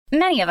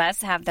Many of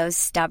us have those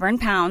stubborn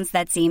pounds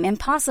that seem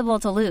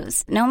impossible to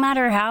lose, no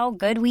matter how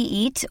good we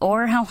eat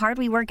or how hard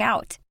we work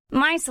out.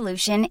 My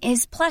solution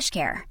is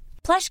PlushCare.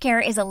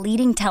 PlushCare is a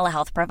leading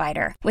telehealth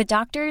provider with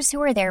doctors who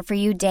are there for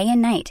you day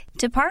and night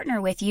to partner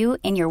with you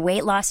in your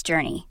weight loss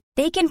journey.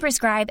 They can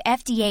prescribe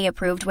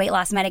FDA-approved weight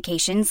loss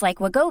medications like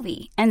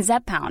Wegovy and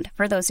Zepbound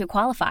for those who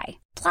qualify.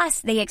 Plus,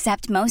 they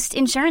accept most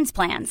insurance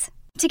plans.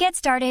 To get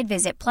started,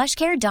 visit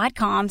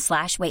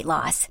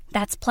plushcare.com/weightloss.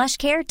 That's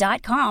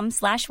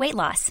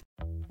plushcare.com/weightloss.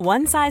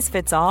 One size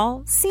fits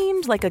all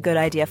seemed like a good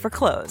idea for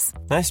clothes.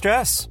 Nice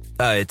dress.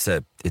 It's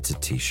a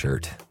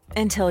t-shirt.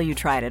 Until you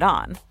tried it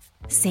on.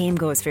 Same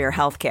goes for your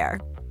healthcare.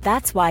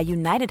 That's why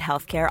United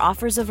Healthcare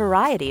offers a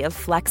variety of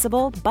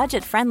flexible,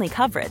 budget-friendly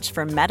coverage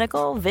for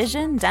medical,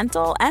 vision,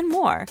 dental, and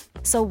more.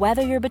 So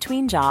whether you're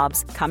between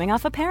jobs, coming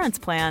off a parent's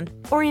plan,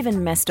 or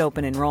even missed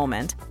open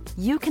enrollment,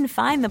 you can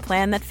find the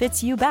plan that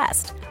fits you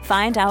best.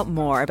 Find out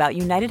more about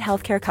United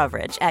Healthcare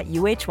coverage at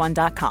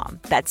uh1.com.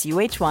 That's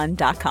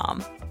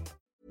uh1.com.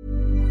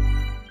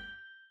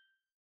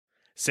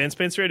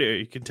 Sandspence Radio.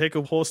 You can take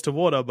a horse to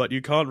water, but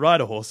you can't ride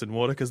a horse in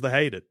water because they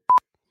hate it.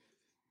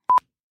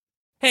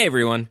 Hey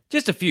everyone,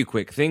 just a few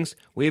quick things.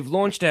 We've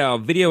launched our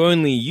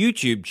video-only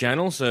YouTube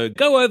channel, so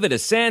go over to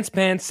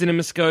Sanspants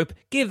CinemaScope,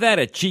 give that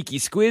a cheeky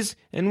squiz,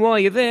 and while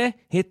you're there,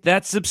 hit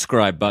that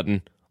subscribe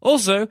button.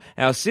 Also,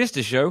 our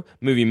sister show,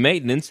 Movie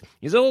Maintenance,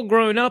 is all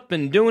grown up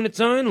and doing its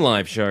own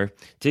live show.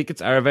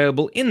 Tickets are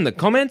available in the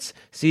comments.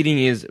 Seating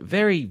is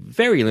very,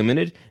 very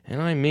limited,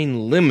 and I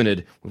mean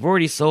limited. We've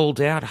already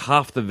sold out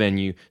half the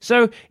venue.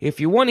 So, if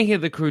you want to hear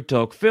the crew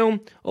talk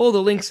film, all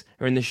the links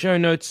are in the show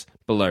notes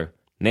below.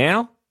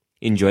 Now,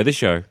 enjoy the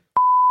show.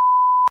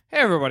 Hey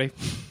everybody,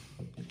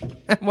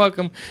 and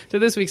welcome to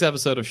this week's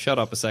episode of Shut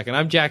Up a Second.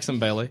 I'm Jackson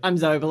Bailey. I'm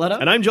Zoe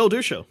Belletta. And I'm Joel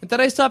Dusha. And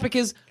today's topic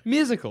is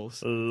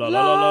musicals.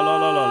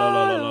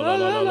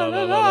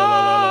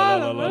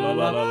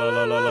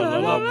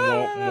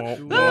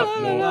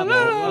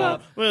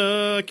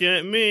 Look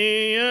at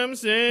me, I'm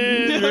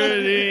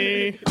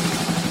Cindy.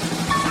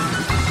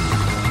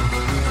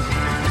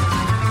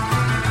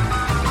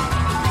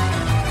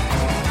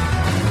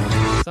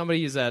 Somebody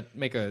use that,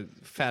 make a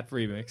fat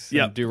remix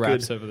Yep, and do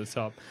raps good. over the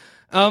top.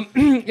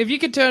 If you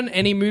could turn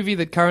any movie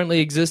that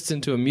currently exists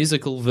into a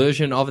musical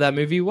version of that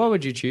movie, what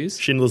would you choose?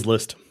 Schindler's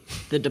List.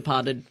 The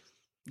Departed.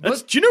 Do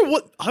you know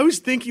what? I was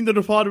thinking The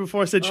Departed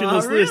before I said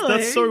Schindler's List. really?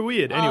 That's so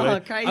weird. Anyway,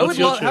 okay. I would what's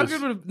your love, how choice?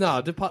 good would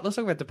let's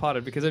talk about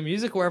Departed, because a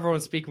musical where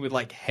everyone's speaking with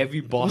like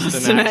heavy Boston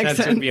Boston accents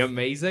would accent. be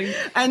amazing.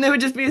 And there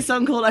would just be a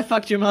song called I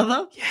Fucked Your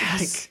Mother.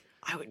 Yes.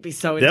 I would be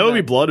so into That would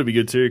be Blood would be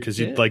good too, because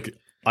you'd Yeah. like,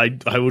 I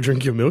will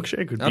drink your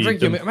milkshake. Would I'll be drink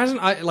the- your imagine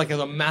as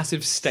a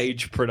massive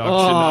stage production. Oh.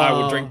 I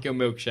will drink your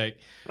milkshake.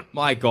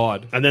 My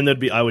God, And then there'd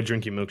be I would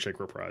drink your milkshake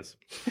reprise.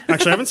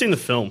 Actually, I haven't seen the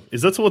film.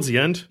 Is that towards the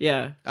end?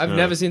 Yeah. I've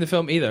never seen the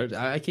film either.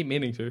 I keep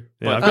meaning to.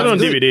 Yeah, I've But got it on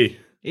good. DVD.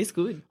 It's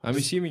good. I'm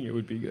assuming it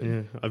would be good.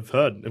 Yeah, I've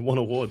heard it won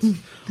awards.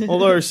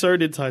 Although so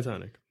did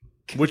Titanic,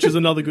 which is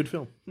another good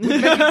film.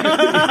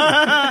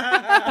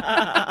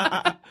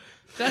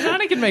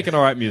 Titanic can make an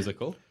alright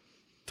musical.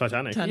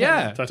 Titanic.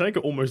 Yeah. Titanic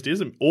almost is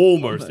a musical.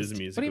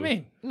 What do you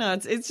mean? No,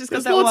 it's just There's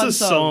got that lots one of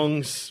song.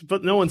 songs,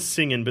 but no one's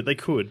singing, but they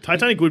could.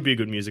 Titanic would be a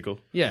good musical.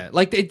 Yeah,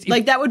 like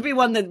Like that would be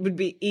one that would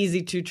be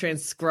easy to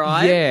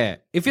transcribe. yeah,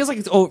 it feels like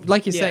it's all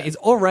like you say. Yeah. It's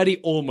already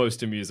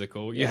almost a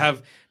musical. You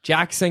have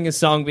Jack sing a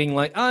song, being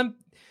like, "I'm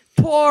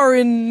poor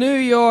in New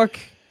York.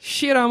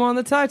 Shit, I'm on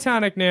the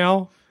Titanic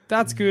now.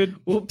 That's good.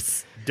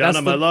 Whoops. Down That's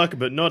on my the- luck,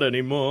 but not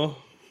anymore.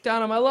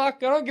 Down on my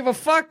luck. I don't give a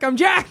fuck. I'm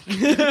Jack."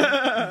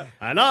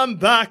 And I'm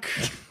back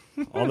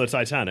on the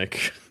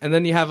Titanic. And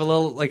then you have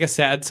a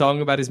sad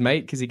song about his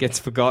mate because he gets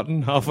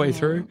forgotten halfway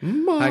through.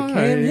 I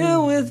came here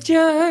with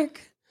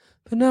Jack,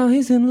 but now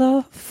he's in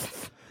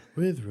love.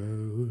 With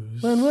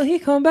Rose When will he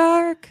come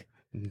back?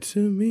 to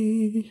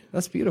me.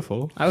 That's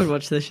beautiful. I would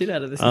watch the shit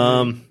out of this.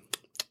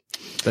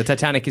 The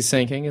Titanic is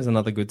Sinking is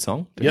another good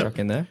song to Yep. chuck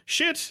in there.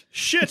 Shit,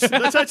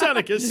 the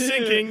Titanic is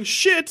sinking.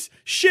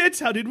 Shit,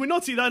 how did we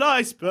not see that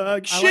iceberg? I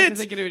like Shit, to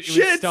think it would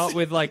shit. start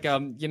with like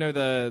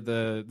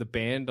the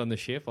band on the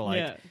ship or like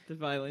yeah, the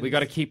violin. we got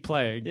to keep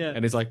playing, Yeah.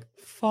 and he's like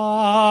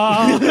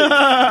fuck.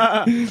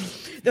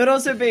 There would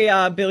also be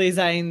Billy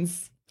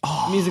Zane's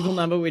musical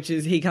number, which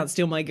is He Can't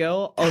Steal My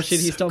Girl. Oh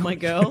shit, he stole my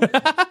girl.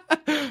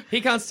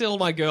 He Can't Steal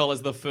My Girl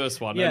as the first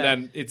one, Yeah. and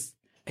then it's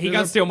He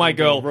Can't Steal My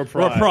Girl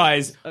Reprise.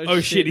 reprise.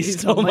 Oh shit, he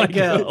stole my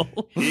girl.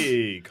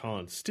 He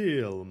can't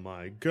steal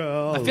my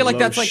girl. I feel like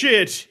that's Oh, like-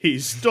 shit. He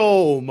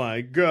stole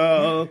my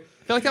girl.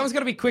 I feel like that one's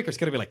gonna be quicker. It's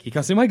gonna be like He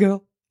Can't Steal My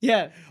Girl.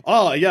 Yeah.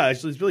 Oh yeah,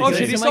 actually, it's Billy Oh Zane.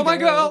 shit, he stole my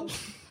girl.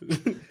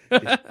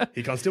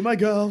 He can't steal my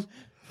girl.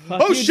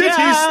 Fuck Oh you, shit,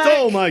 Jack. he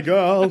stole my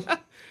girl.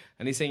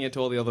 And he's singing it to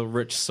all the other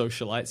rich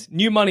socialites.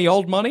 New Money,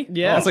 Old Money.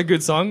 Yeah. That's a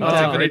good song. That's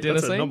a Great, great dinner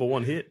that's a scene. number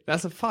one hit.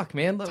 That's a fuck,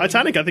 man. Look,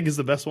 Titanic, I think, is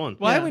the best one.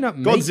 Why Yeah. are we not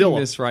making Godzilla.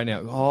 this right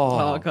now?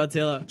 Oh,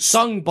 Godzilla.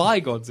 Sung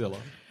by Godzilla.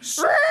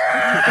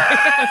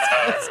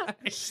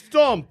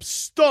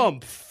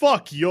 Stomp,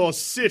 fuck your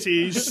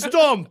city.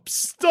 Stomp,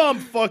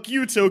 fuck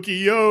you,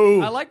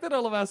 Tokyo. I like that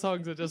all of our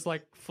songs are just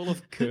like full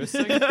of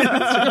cursing.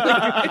 That's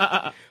really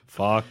great.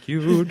 Fuck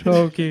you,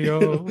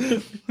 Tokyo.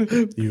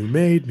 You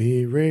made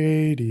me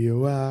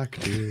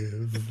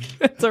radioactive.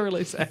 That's a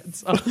really sad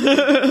song.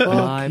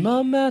 I'm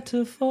a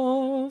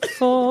metaphor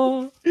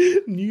for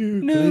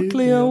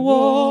nuclear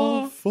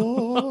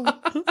warfare.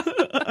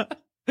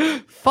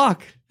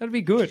 Fuck, that'd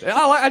be good.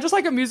 I just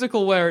like a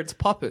musical where it's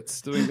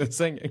puppets doing the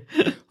singing.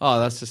 Oh,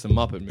 that's just a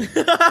Muppet movie.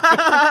 No,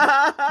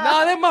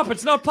 they're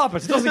Muppets, not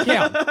puppets. It doesn't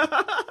count.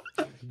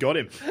 Got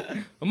him.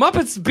 A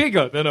Muppet's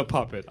bigger than a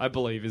puppet, I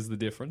believe, is the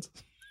difference.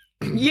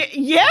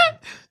 Yeah.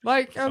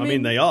 Like, I I mean,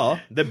 mean, they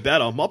are. They're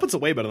better. Muppets are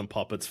way better than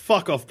puppets.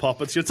 Fuck off,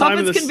 puppets. Your time in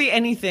Puppets this... can be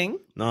anything.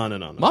 No.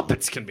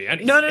 Muppets can be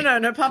anything.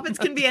 No. Puppets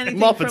can be anything.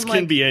 Muppets from, can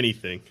like, be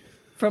anything.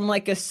 from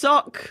like a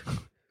sock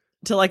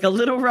to like a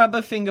little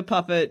rubber finger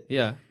puppet.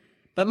 Yeah.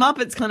 But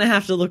Muppets kind of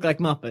have to look like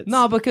Muppets.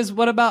 No, because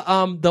what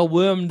about the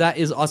worm that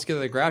is Oscar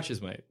the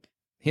Grouch's mate?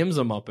 Him's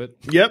a Muppet.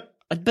 Yep.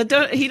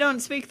 But he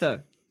don't speak though.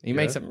 He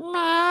makes it.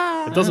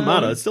 It doesn't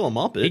matter. It's still a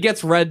Muppet. He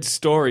gets read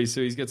stories, so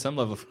he's got some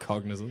level of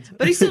cognizance.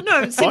 But he still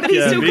no. See, Fuck but he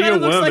yeah, still being kind a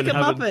of looks worm like and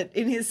a having- Muppet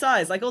in his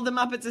size. Like all the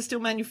Muppets are still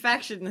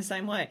manufactured in the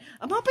same way.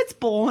 A Muppet's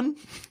born.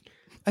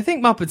 I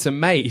think Muppets are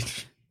made.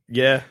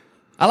 Yeah.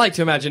 I like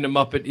to imagine a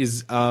Muppet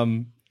is Half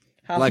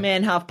Like-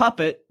 man, half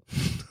puppet.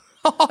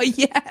 Oh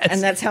yes. And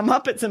that's how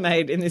Muppets are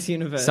made in this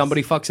universe.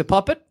 Somebody fucks a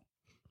puppet,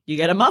 You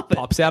get a Muppet.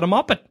 pops out a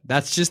Muppet.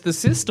 That's just the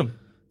system.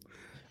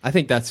 I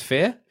think that's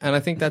fair, and I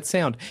think that's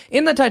sound.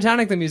 In the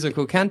Titanic the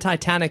musical, can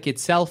Titanic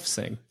itself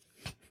sing?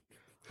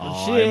 I'm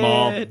a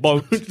Shit.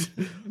 boat,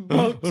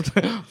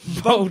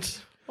 boat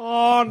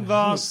on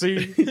the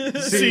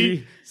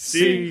sea,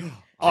 See,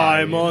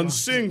 I'm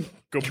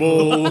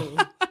unsinkable.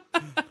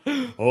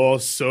 Or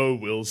so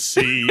we'll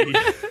see.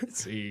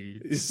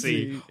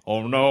 sea.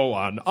 Oh no,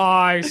 an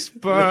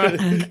iceberg.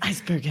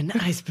 An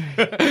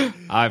iceberg.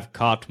 I've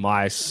caught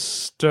my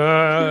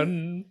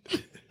stern,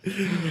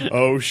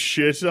 Oh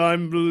shit,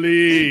 I'm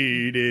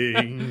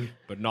bleeding.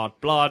 but not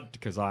blood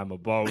because I'm a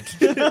boat.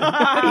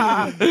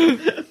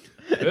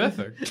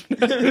 Perfect.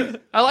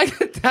 I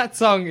like that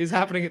song is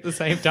happening at the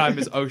same time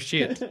as Oh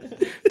Shit,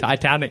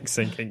 Titanic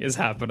sinking is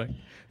happening.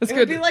 That's It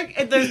would good. be like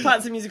at those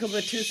parts of musical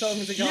where two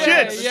songs are going on Shit,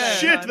 at the same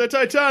shit, time. the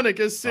Titanic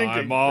is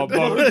sinking. I'm a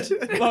boat.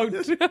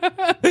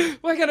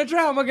 We're gonna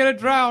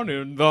drown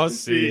in the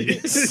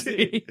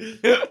sea.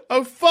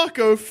 Oh fuck,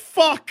 oh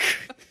fuck.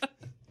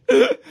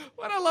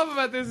 What I love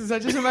about this is I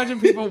just imagine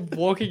people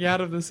walking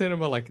out of the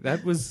cinema like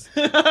that was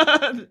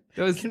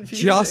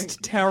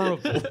just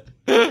terrible.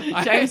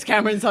 James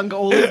Cameron sunk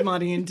all his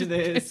money into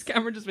James this.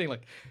 Cameron just being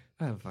like,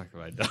 oh fuck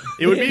have I done?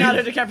 It would be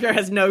Leonardo DiCaprio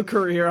has no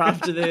career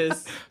after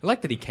this. I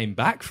like that he came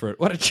back for it.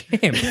 What a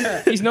champ.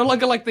 He's no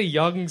longer like the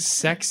young,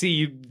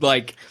 sexy,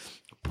 like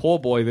poor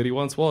boy that he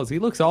once was. He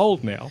looks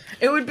old now.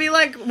 It would be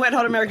like Wet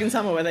Hot American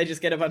Summer where they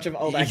just get a bunch of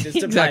old actors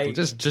to Exactly.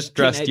 play Just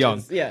dressed young.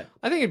 teenagers. Yeah.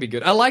 I think it'd be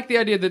good. I like the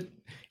idea that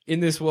in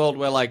this world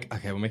we're like,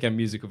 okay, we'll make a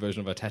musical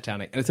version of a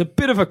Titanic, and it's a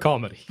bit of a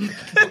comedy.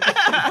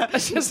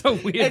 It's just a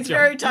weird It's joke.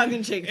 very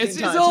tongue-in-cheek.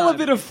 It's all a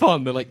bit of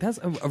fun. They're like, that's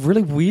a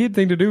really weird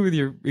thing to do with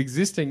your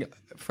existing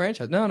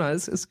franchise. No,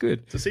 it's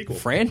good. It's a sequel.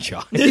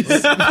 Franchise.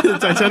 the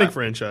Titanic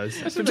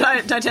franchise.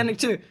 Titanic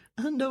 2.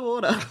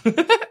 Underwater.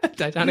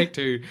 Titanic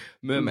 2,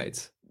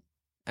 mermaids.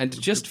 And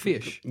just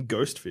fish.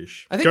 Ghost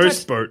fish. I think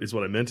Ghost boat is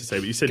what I meant to say,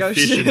 but you said Ghost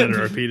fish and then ship.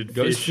 I repeated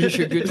Ghost fish. fish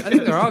are good. I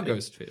think there are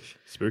ghost fish.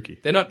 Spooky.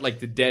 They're not like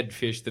the dead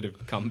fish that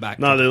have come back.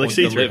 No, to they're like haunt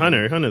the see-through. living. I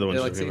know the ones They're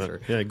you're like talking see-through.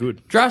 about. Yeah,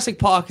 good. Jurassic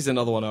Park is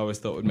another one I always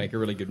thought would make a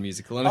really good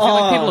musical. And I feel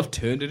like people have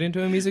turned it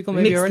into a musical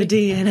maybe Mix already.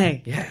 the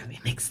DNA. Yeah. We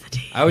mix the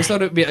DNA. I always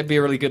thought it'd be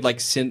a really good like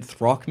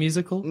synth rock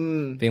musical,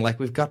 being like,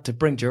 we've got to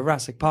bring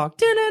Jurassic Park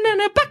back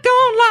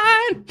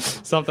online,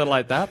 something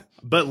like that.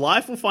 But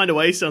Life Will Find a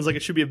Way sounds like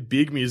it should be a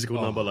big musical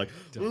number, like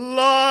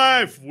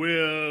Life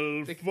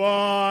will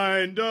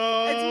find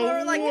a It's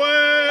more like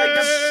way.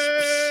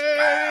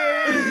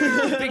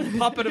 Big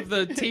puppet of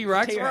the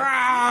T-Rex. It'd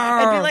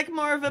be like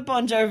more of a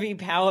Bon Jovi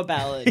power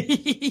ballad.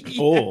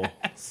 Oh,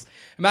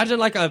 Imagine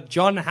like a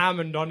John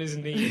Hammond on his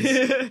knees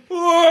as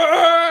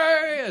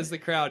the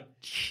crowd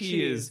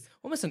cheers.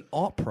 Almost an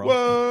opera.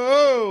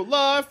 whoa!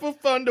 Life will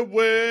find a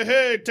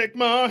way. Take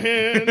my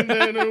hand, and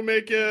it'll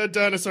make you a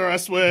dinosaur. I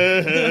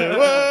swear.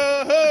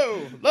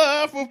 Whoa!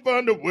 Life will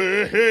find a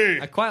way.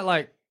 I quite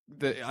like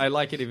I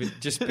like it if it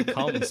just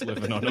becomes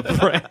Living on a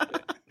Prayer.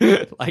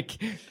 Like,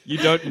 you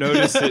don't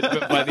notice it,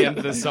 but by the end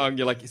of the song,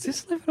 you're like, is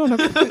this Living on a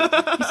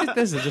Prayer? He said,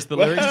 this is just the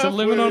lyrics to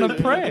Living on a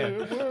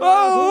Prayer.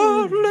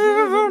 Oh,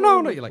 living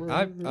on a... You're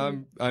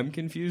like, I'm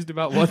confused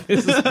about what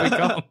this has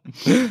become.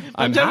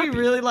 I'm Bon happy. Jovi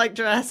really liked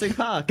Jurassic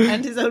Park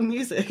and his own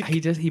music.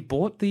 He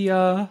bought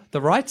the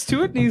rights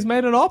to it and he's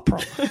made an opera.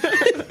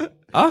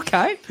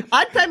 Okay.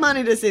 I'd pay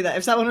money to see that.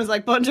 If someone was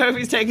like, Bon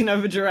Jovi's taking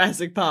over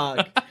Jurassic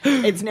Park,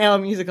 it's now a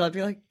musical, I'd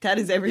be like, that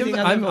is everything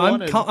I've ever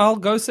wanted. I'll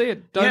go see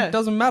it. Yeah.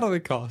 Doesn't matter the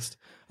cost.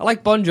 I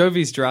like Bon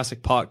Jovi's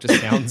Jurassic Park.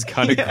 Just sounds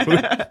kind of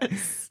good.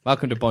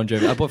 Welcome to Bon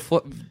Jovi. I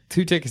bought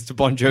 2 tickets to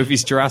Bon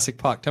Jovi's Jurassic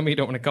Park. Tell me you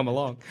don't want to come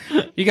along.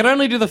 You can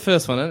only do the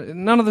first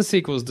one. None of the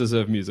sequels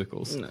deserve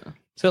musicals. No.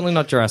 Certainly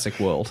not Jurassic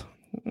World.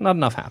 not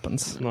enough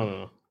happens.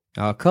 No.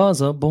 Our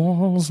cars are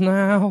balls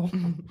now.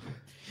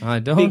 I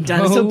don't Big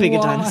dinosaur, know bigger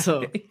why.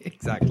 dinosaur.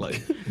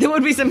 Exactly. There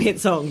would be some hit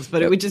songs,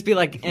 but it would just be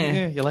like,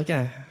 Yeah, you're like,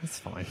 it's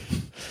fine.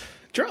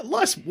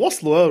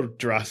 Lost World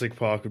Jurassic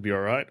Park would be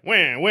alright. Wah,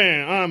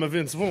 I'm a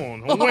Vince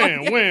Vaughn. Wah,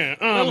 I'm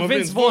Little a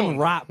Vince Vaughn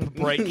rap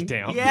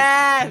breakdown.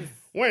 yes!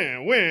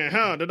 Wah,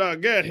 how did I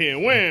get here?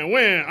 Wah,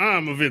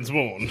 I'm a Vince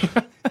Vaughn.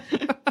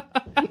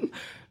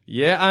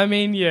 Yeah, I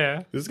mean,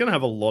 yeah. This is going to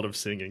have a lot of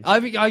singing.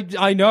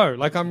 I know.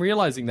 Like, I'm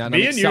realizing that. And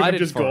Me I'm and you have excited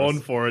just for gone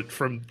us. for it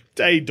from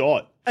day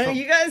dot.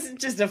 You guys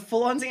just a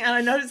full-on singing, and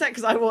I noticed that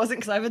because I wasn't,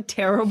 because I have a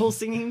terrible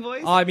singing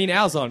voice. I mean,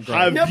 ours aren't great.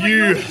 Have No, but you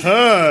you're-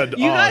 heard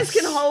you guys us?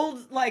 can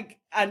hold, like,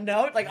 a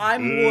note. Like,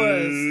 I'm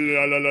worse.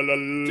 La, la, la, la,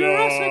 la.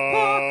 Jurassic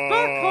Park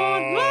back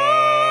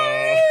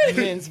online.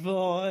 Vince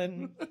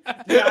Vaughn.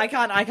 Yeah, I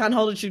can't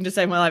hold a tune to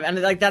save my life.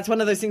 And, like, that's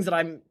one of those things that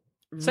I'm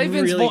Say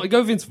Vince really... Vaughn.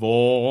 Go Vince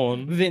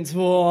Vaughn. Vince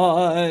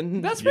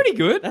Vaughn. That's pretty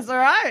good. That's all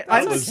right.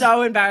 I'm was-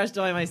 so embarrassed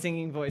by my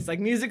singing voice. Like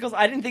musicals,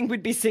 I didn't think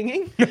we'd be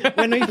singing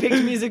when we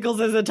picked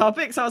musicals as a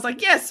topic. So I was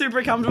like, yeah,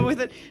 super comfortable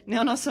with it.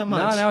 Now, not so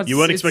much. No, it's, You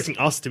weren't it's expecting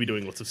us to be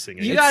doing lots of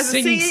singing. you guys are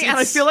singing- singing, and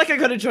I it's- feel like I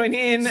got to join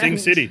in. Sing and-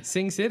 City.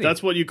 Sing City.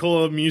 That's what you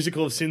call a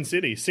musical of Sin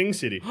City. Sing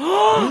City.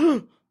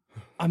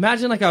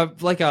 Imagine like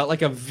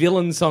a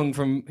villain song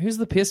from who's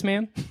the Piss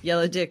Man?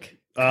 Yellow Dick.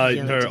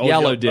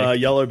 Yellow Dick.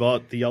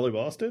 the Yellow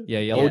Bastard. Yeah,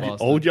 Yellow old,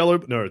 Bastard. Old Yellow.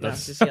 No, No,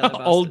 that's it's just Yellow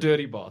Bastard. Old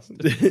dirty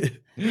bastard.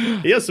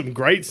 he has some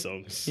great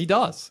songs. He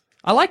does.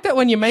 I like that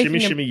when you're making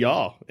Shimmy a, Shimmy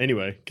Ya.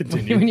 Anyway,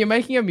 continue. when you're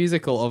making a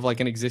musical of like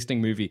an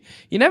existing movie,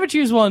 you never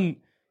choose one.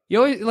 You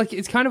always like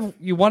it's kind of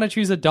you want to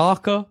choose a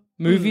darker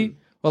movie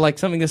or like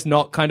something that's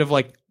not kind of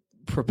like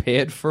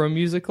prepared for a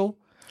musical.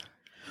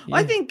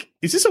 I think.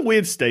 Is this a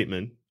weird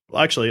statement?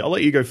 Actually, I'll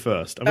let you go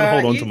first. I'm going to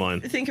hold on you to mine.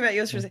 Think about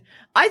yours for a second.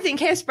 I think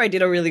Hairspray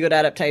did a really good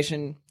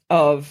adaptation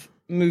of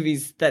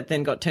movies that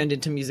then got turned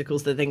into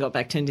musicals that then got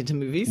back turned into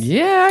movies.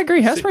 Yeah, I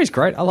agree. Hairspray's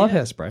great. I love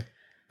Hairspray.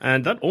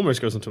 And that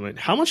almost goes on to mine.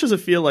 How much does it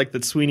feel like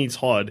that Sweeney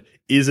Todd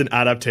is an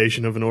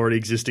adaptation of an already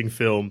existing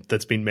film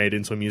that's been made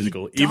into a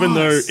musical? Even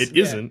though it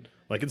isn't.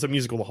 Like, it's a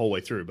musical the whole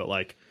way through, but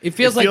like... It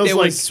feels like there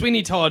was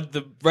Sweeney Todd,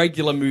 the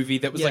regular movie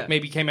that was like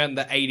maybe came out in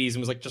the 80s and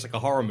was like just like a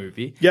horror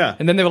movie. Yeah.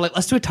 And then they were like,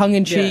 let's do a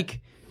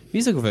tongue-in-cheek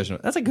musical version.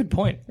 That's a good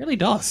point. It really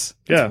does.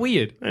 It's Yeah.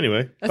 weird.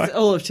 Anyway. That's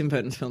all of Tim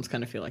Burton's films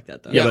kind of feel like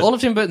that, though. Yeah, but- all of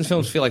Tim Burton's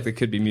films feel like they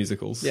could be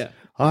musicals. Yeah.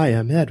 I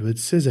am Edward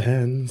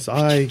Scissorhands.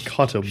 I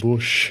cut a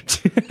bush.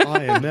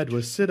 I am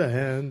Edward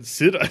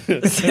Scissorhands.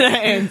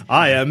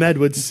 I am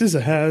Edward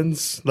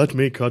Scissorhands. Let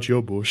me cut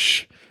your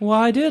bush.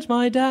 Why did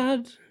my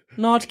dad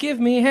not give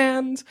me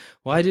hands?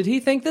 Why did he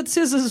think that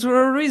scissors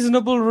were a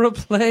reasonable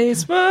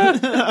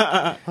replacement?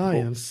 I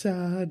am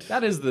sad.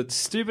 That is the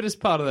stupidest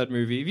part of that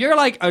movie. If you're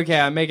like, okay,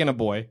 I'm making a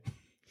boy.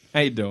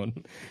 How you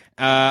doing?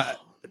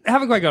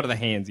 Haven't quite got to the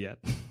hands yet.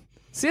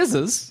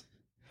 Scissors?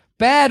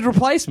 Bad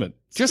replacement.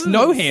 Just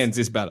no hands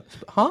is better.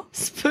 Huh?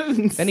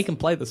 Spoons. Then he can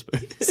play the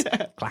spoons.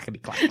 Clackety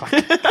clack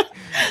clack.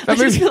 I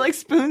just feel like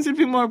spoons would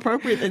be more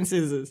appropriate than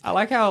scissors. I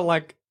like how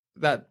like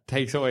that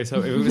takes away.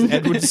 So it was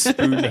Edward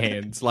Spoon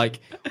Hands. Like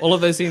all of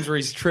those scenes where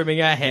he's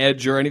trimming a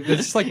hedge or anything.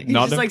 It's just like He's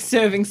none just of. like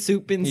serving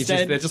soup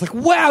instead. They're just like,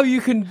 wow,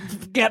 you can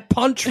get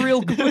punch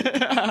real good.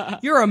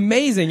 You're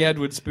amazing,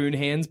 Edward Spoon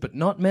Hands, but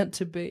not meant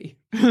to be.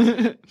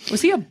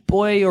 Was he a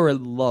boy or a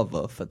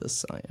lover for the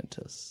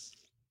scientist?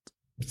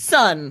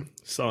 Son.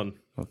 Son.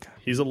 Okay.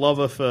 He's a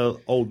lover for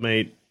old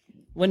mate.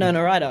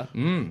 Winona Ryder.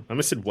 I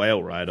almost said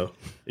Whale Rider.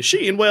 Is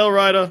she in Whale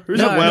Rider?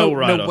 Who's a Whale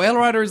Rider? No, Whale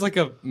Rider is like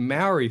a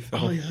Maori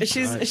film.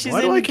 She's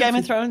Why do I in keep Game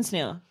of Thrones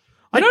now.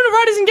 Winona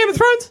Ryder's in Game of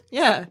Thrones?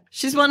 Yeah.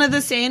 She's one of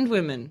the Sand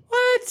Women.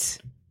 What?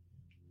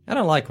 I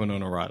don't like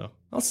Winona Ryder.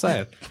 I'll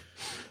say it.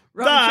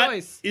 Wrong That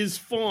choice. is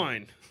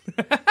fine.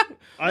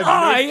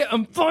 I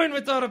am fine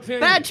with that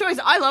opinion. Bad choice.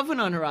 I love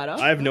Winona Ryder.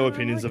 I have no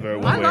opinions of her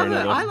one I way love or her.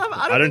 another. I love her.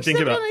 I don't don't think think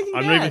she's about. done anything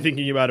I'm not even bad.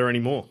 thinking about her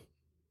anymore.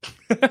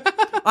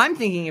 I'm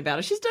thinking about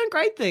her. She's done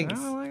great things.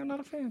 I'm not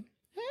a fan.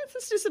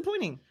 That's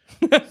disappointing.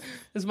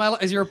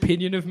 Is your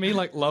opinion of me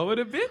like lowered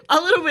a bit? A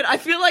little bit. I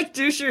feel like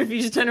doucher if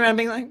you just turn around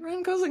being like,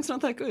 Ryan Gosling's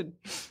not that good.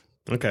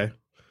 Okay.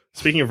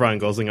 Speaking of Ryan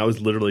Gosling, I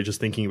was literally just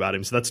thinking about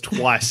him. So that's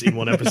twice in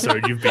one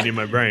episode you've been in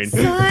my brain.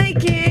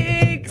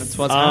 Psychics. That's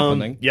what's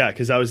happening. Yeah,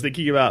 because I was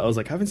thinking about, I was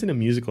like, I haven't seen a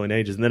musical in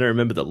ages. And then I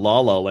remembered that La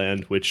La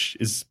Land, which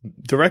is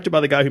directed by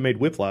the guy who made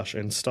Whiplash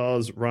and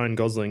stars Ryan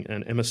Gosling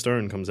and Emma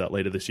Stone, comes out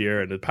later this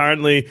year. And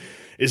apparently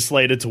is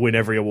slated to win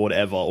every award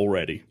ever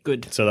already.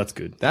 Good. So that's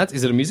good.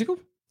 Is it a musical?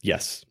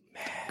 Yes.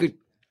 Good.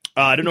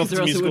 I don't know if Because it's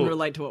or a else it musical. wouldn't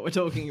relate to what we're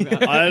talking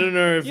about. I don't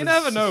know if You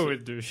it's- never know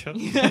with Dusha.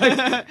 We could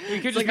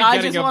It's just like, be I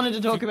getting just wanted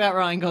to talk about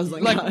Ryan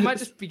Gosling. Like, we might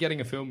just be getting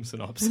a film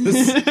synopsis.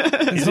 He's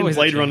in always a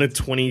Blade chance. Runner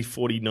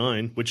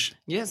 2049, which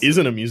Yes.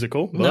 isn't a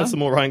musical, but that's some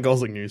more Ryan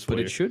Gosling news for But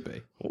you. it should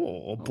be.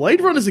 Oh, Blade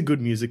Runner's a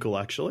good musical,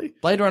 actually.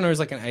 Blade Runner is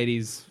like an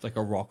 80s, like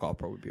a rock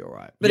opera would be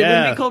alright. But it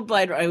Yeah. wouldn't be called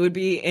Blade Runner. It would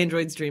be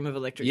Android's Dream of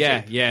Electric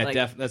Yeah, Sheep. yeah,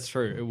 Like, that's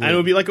true. It would. And it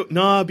would be like,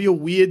 it'd be a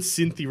weird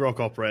synthy rock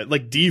opera,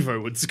 like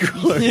Devo would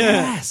score.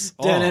 Yes.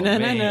 Oh, Da-na-na-na-na.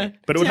 man.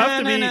 But it would have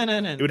to be,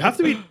 Da-na-na-na-na. it would have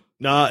to be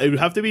Nah, it would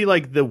have to be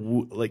like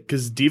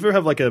because Diva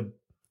have like a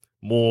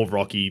more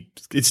rocky.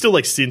 It's still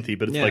like synthy,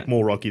 but it's like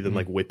more rocky than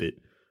like Whip It.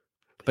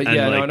 But And,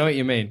 yeah, no, like- I know what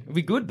you mean. It'd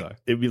be good though.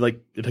 It'd be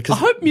like I because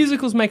hope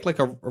musicals make like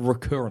a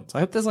recurrence. I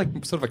hope there's like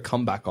sort of a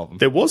comeback of them.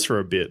 there was for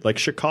a bit like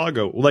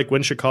Chicago, like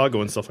when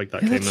Chicago and stuff like that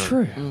came That's out.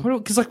 true.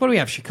 Because like, what do we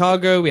have?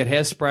 Chicago. We had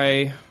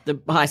Hairspray, The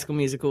High School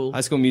Musical.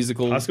 High School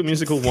Musical, High School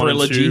Musical 1 and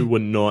Trilogy. 2 were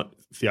not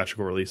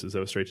theatrical releases; they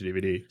were straight to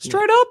DVD.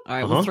 Straight up. All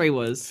right, well, 3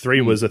 was.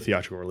 3 was a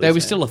theatrical release. There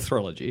was still a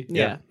trilogy.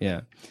 Yeah.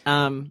 Yeah.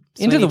 Into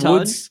Into the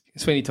Woods.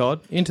 Sweeney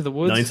Todd. Into the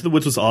Woods. No, Into the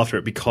Woods was after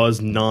it because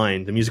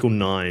the musical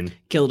 9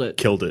 Killed it.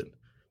 killed it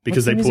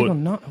because What's the they musical put.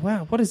 not?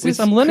 Wow, what is With this?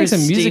 I'm learning some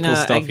Christina musical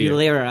stuff here.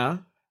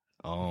 Aguilera.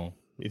 Oh.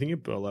 You think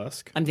of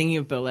Burlesque? I'm thinking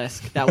of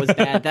Burlesque. That was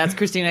bad. That's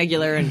Christina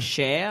Aguilera and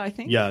Cher, I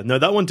think. Yeah, no,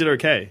 that one did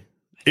okay.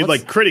 It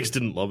like critics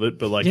didn't love it,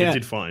 but like Yeah. it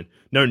did fine.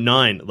 No,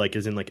 9 like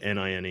is in like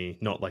NINE,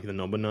 not like the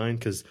number 9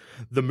 because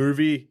the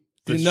movie.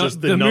 That's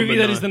just The movie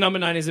that 9. is the number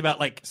 9 is about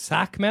like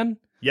sack men.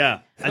 Yeah,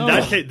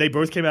 and they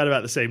both came out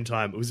about the same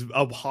time. It was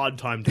a hard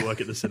time to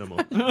work at the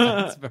cinema.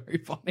 That's very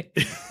funny.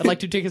 I'd like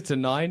 2 tickets to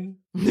 9.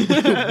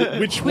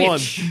 Which one?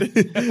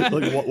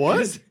 Like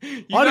what?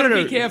 You I gotta don't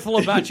be know. careful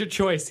about your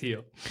choice here.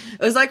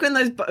 It was like when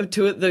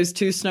those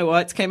two Snow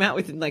Whites came out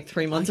within like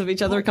 3 months of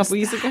each other a couple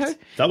years ago.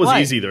 That was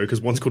Why? easy though,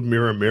 because one's called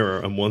Mirror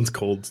Mirror and one's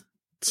called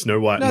Snow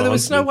White. No, and the there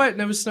was Snow Huntsman. White.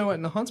 There was Snow White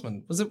and the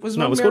Huntsman. Was it? Was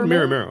No, one it was called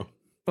Mirror Mirror.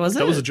 Was it?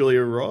 That was a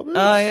Julia Roberts.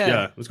 Oh, yeah.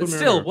 yeah. It was But called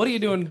Mirror still, Mirror. what are you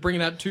doing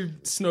bringing out 2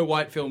 Snow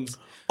White films?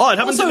 Oh, it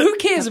happens. Also, who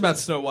cares about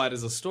Snow White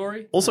as a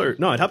story? Also,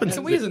 no, it happens.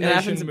 Can we as a It nation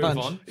happens a move bunch.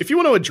 on? If you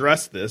want to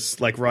address this,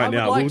 like I right would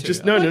now, like we'll to.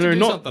 just I'd like to do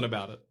not something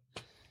about it.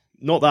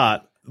 not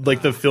that.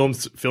 Like the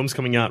films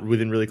coming out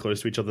within really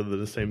close to each other, they're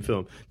the same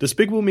film.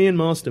 Despicable Me and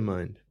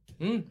Mastermind.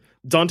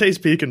 Dante's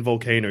Peak and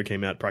Volcano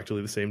came out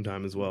practically the same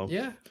time as well.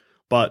 Yeah.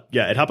 But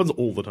yeah, it happens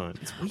all the time.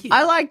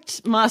 I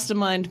liked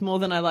Mastermind more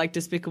than I liked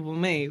Despicable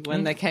Me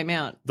when they came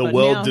out. The But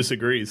world now,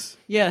 disagrees.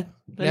 Yeah.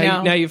 But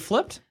Now you've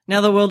flipped? now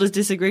the world has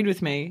disagreed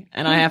with me,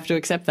 and I have to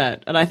accept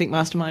that. And I think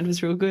Mastermind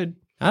was real good.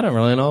 I don't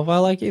really know if I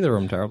like either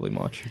of them terribly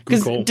much.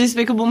 Because call.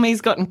 Despicable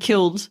Me's gotten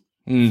killed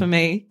for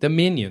me. The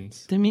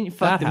Minions.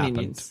 Fuck the happened.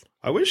 Minions.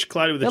 I wish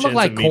Cloudy with a They Chance look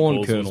like of corn Meatballs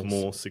was kernels.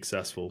 more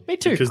successful. Me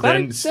too. Because Cloudy-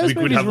 then those we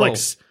could movies have like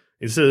rule.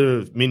 instead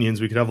of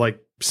Minions, we could have like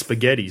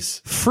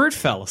spaghettis, Fruit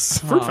fellas.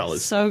 fruit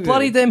fellas. So good.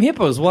 Bloody damn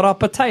hippos. What are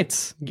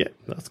potatoes? Yeah,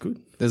 that's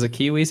good. There's a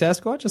Kiwi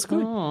Sasquatch. It's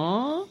good.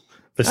 Aww.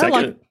 The I second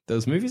like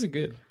those movies are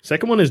good.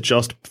 second one is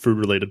just food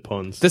related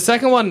puns. The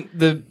second one,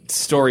 the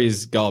story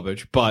is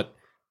garbage, but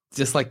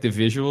just like the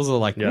visuals are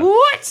like, Yeah.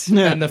 what?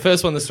 And the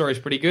first one, the story's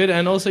pretty good.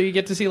 And also you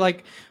get to see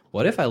like,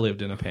 what if I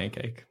lived in a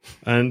pancake?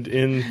 And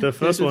in the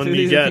first These are- one, these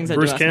you are get things I do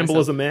Bruce ask Campbell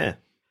myself. as a mayor,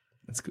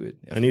 That's good.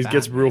 and he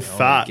gets real Oh,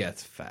 fat. He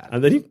gets fat.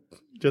 And then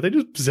do they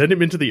just send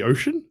him into the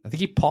ocean? I think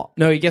he pop.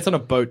 No, he gets on a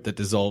boat that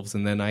dissolves,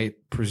 and then I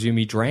presume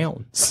he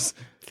drowns.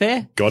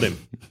 Fair. Got him.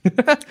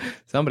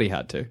 Somebody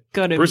had to.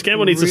 Got it. Bruce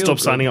Campbell needs to real stop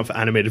good. signing up for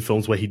animated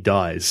films where he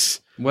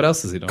dies. What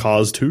else is he done?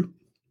 Cars 2.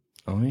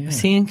 Oh yeah. Is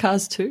he in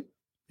Cars 2?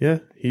 Yeah,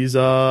 he's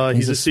a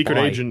a secret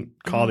spy. agent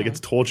car that gets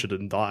tortured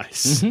and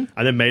dies. And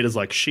then Mater's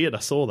like, shit, I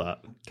saw that.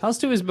 Cars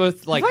 2 is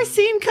both like Have I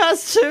seen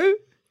Cars 2?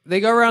 they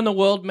go around the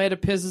world. Mater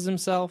pisses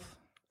himself.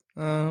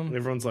 And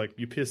everyone's like,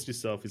 you pissed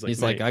yourself. He's like,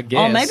 He's "Mate, like, I guess.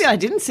 Oh, maybe I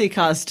didn't see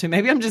Cars 2.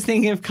 Maybe I'm just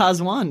thinking of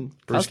Cars 1. Bruce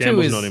Cars 2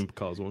 Campbell's is- not in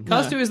Cars 1.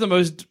 Cars 2 is the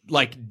most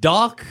like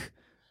dark,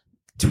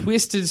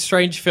 twisted,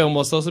 strange film,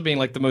 whilst also being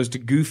like the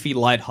most goofy,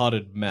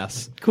 lighthearted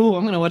mess. Cool.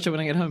 I'm going to watch it when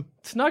I get home.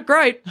 It's not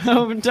great,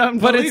 Don't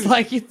but believe it's it.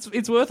 like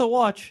it's worth a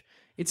watch.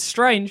 It's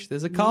strange.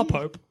 There's a car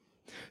pope.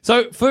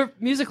 So for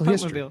musical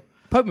history,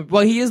 Pope-mobile. Pope.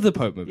 Well, he is the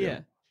Pope Mobile. Yeah.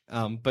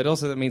 But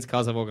also that means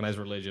cars have organized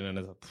religion, and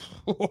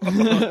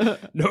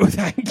it's no,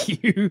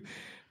 thank you.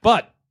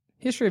 But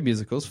history of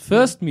musicals.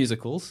 First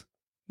musicals,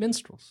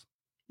 minstrels.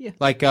 Yeah.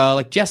 Like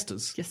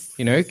jesters. Yes.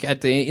 You know,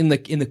 at in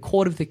the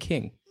court of the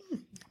king.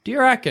 Do you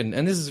reckon?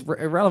 And this is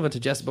irrelevant to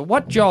jesters, but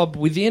what job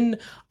within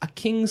a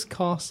king's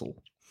castle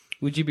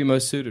would you be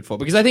most suited for?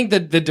 Because I think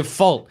that the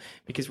default,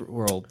 because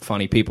we're all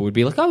funny people, would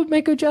be like, I would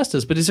make good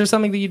jesters. But is there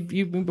something that you'd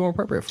be more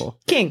appropriate for?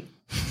 King.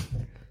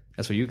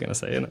 That's what you're going to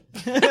say, isn't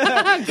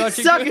it? Got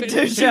you Suck good. it,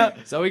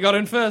 Dusha. Zoe got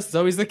in first.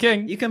 Zoe's the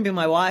king. You can be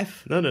my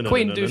wife. No, no, no.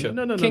 Queen no, no, Dusha.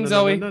 no, no, no, King no,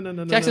 Zoe. no, no,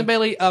 no, no, Jackson no.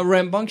 Bailey, a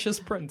rambunctious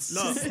prince.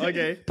 No,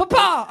 okay.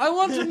 Papa, I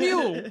want a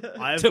mule.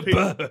 I've to picked,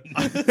 burn.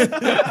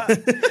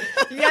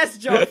 Yes,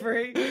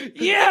 Joffrey.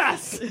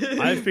 Yes!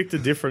 I've picked a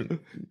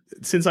different.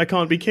 Since I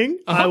can't be king,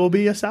 Uh-huh. I will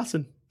be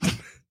assassin.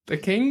 The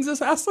king's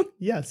assassin?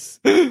 Yes.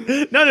 No.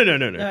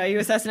 Are you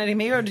assassinating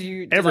me or do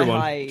you? did I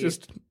Everyone. hide?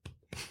 Just.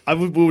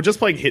 We were just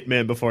playing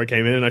Hitman before I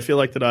came in, and I feel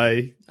like that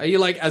I. Are you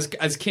like,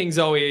 as King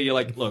Zoe, are you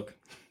like, look.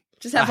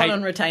 Just have I one hate-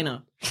 on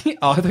retainer.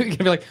 Oh, I thought you were going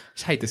to be like, I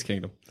just hate this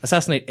kingdom.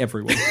 Assassinate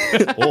everyone.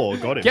 Oh,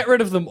 got it. Get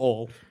rid of them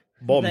all.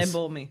 They bombs.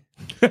 bore me.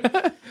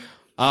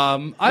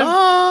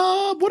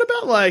 What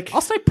about like?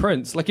 I'll say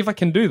prince. Like, if I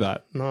can do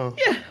that. No,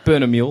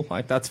 Burn a mule.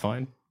 Like, that's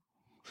fine.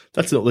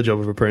 that's not the job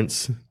of a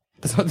prince.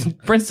 That's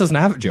not, prince doesn't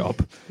have a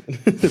job.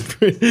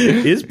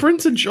 Is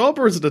prince a job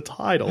or is it a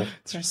title?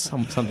 It's just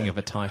something of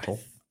a title.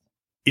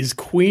 Is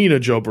Queen a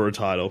job or a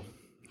title?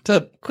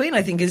 Queen,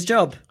 I think, is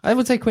job. I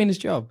would say Queen is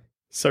job.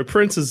 So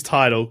Prince is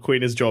title,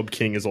 Queen is job,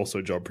 King is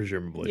also job,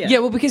 presumably. Yeah. Yeah,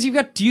 well, because you've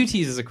got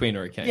duties as a queen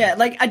or a king. Yeah,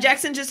 like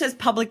Jackson just has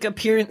public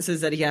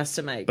appearances that he has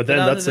to make. But then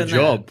other that's a than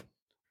job. that-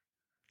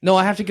 No,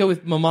 I have to go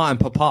with Mama and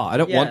Papa. I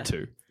don't Yeah. want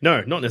to.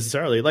 No, not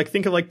necessarily. Like,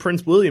 think of like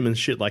Prince William and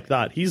shit like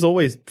that. He's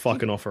always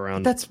fucking off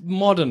around. That's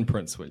modern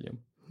Prince William.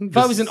 If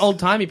I was an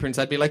old-timey prince,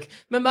 I'd be like,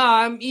 Mama,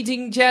 I'm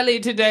eating jelly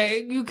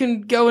today. You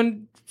can go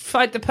and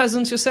fight the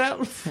peasants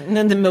yourself. And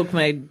then the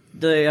milkmaid,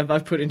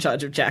 I've put in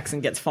charge of Jackson,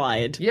 gets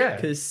fired. Yeah.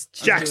 Because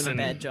she's Jackson. doing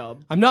a bad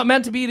job. I'm not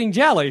meant to be eating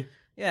jelly.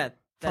 Yeah,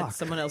 that's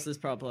someone else's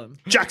problem.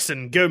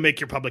 Jackson, go make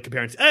your public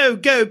appearance. Oh,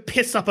 go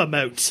piss up a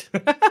moat.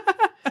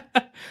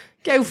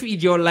 Go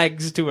feed your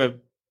legs to a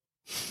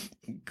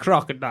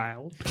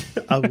crocodile.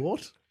 A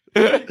what?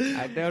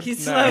 I don't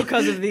He's know. slow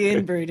because of the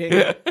inbreeding.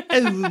 Oh,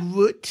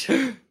 what?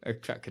 A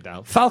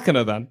crocodile.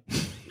 Falconer, then.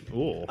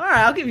 Oh. All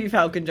right, I'll give you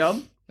Falcon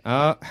job.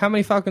 How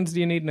many falcons do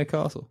you need in a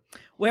castle?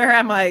 Where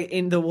am I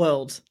in the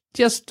world?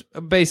 Just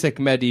a basic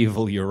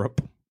medieval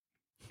Europe.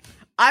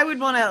 I would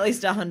want at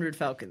least 100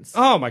 falcons.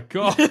 Oh my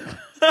god. You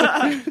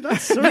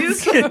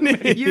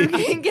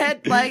can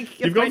get, like,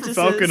 You've gone from apprentices.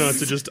 Falconer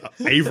to just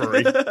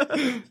Avery.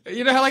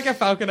 You know how like a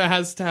falconer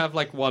has to have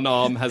like one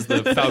arm has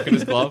the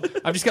falconer's glove?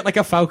 I've just got like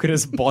a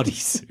falconer's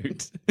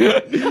bodysuit.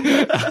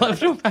 I love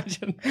to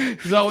imagine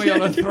Zoe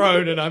on a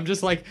throne and I'm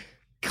just like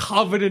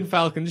covered in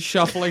falcons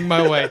shuffling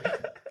my way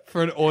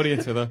for an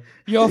audience with her.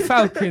 Your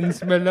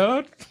falcons, my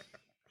lord.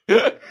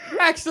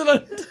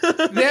 Excellent.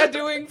 They're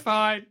doing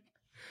fine.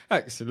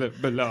 Excellent,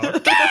 my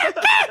lord.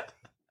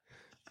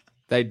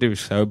 They do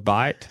so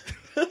bite.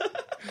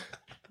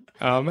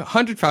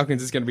 100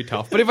 falcons is going to be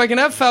tough, but if I can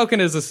have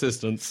falconers'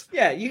 assistants,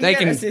 Yeah, you They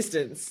can get can-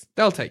 assistance.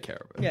 they'll take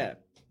care of it. Yeah.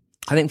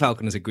 I think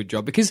falcon is a good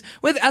job because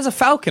as a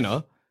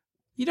falconer,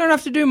 you don't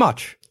have to do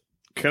much.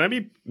 Can I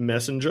be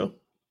messenger?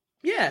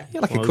 Yeah.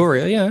 You're like a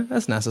courier, yeah,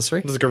 that's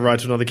necessary. Let's go right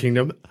to another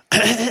kingdom.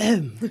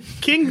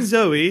 King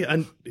Zoe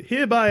and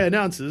hereby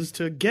announces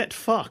to get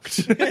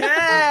fucked.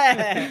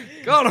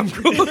 God, I'm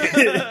cool.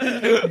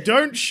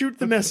 Don't shoot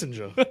the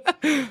messenger.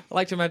 I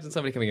like to imagine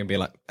somebody coming and being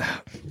like,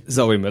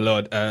 Zoe, my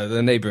lord,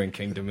 the neighboring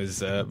kingdom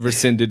is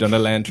rescinded on a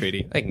land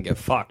treaty. They can get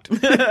fucked.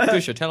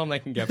 Dusha, tell them they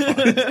can get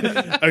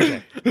fucked.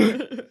 Okay.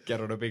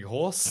 Get on a big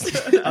horse,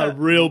 A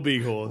real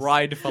big horse.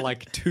 ride for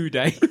like 2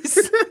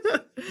 days,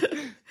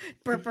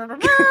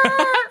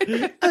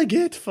 I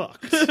get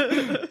fucked.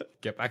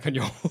 get back on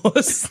your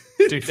horse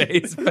 2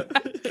 days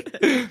back.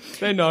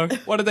 They know.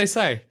 What did they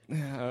say?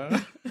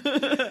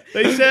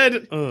 They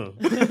said,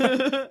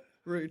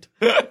 Rude.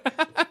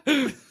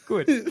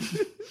 Good.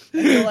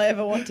 That's all I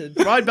ever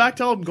wanted. ride back,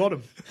 tell him, got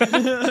him.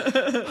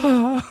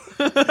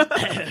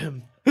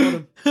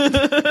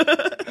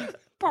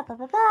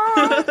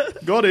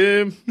 Got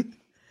him.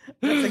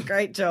 That's a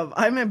great job.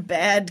 I'm a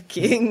bad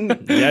king.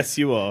 Yes,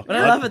 you are. But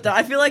I love it though.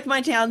 I feel like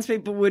my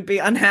townspeople would be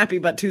unhappy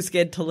but too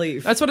scared to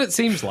leave. That's what it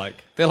seems like.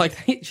 They're like,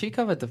 hey, she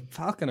covered the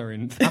falconer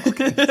in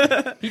falcon.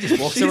 He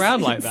just walks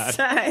around like that.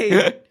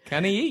 Insane.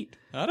 Can he eat?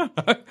 I don't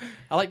know.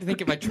 I like to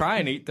think if I try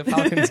and eat, the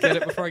falcons get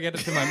it before I get it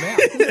to my mouth.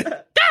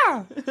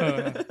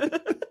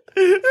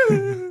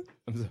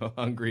 I'm so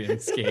hungry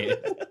and scared.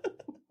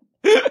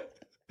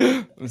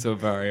 I'm so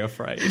very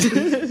afraid.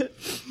 The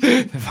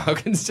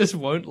falcons just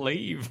won't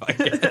leave. I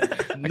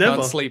Never.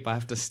 can't sleep. I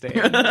have to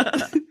stand.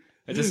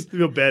 I just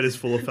Your bed is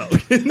full of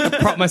falcons.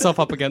 prop myself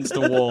up against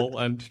a wall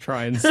and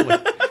try and sleep.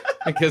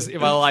 Because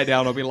if I lie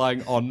down, I'll be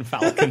lying on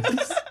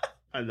falcons.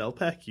 And they'll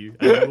peck you,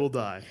 and you will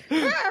die.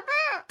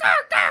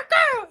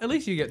 At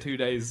least you get 2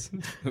 days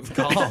of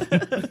calm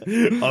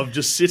Of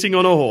just sitting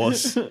on a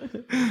horse,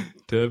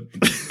 to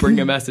bring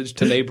a message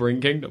to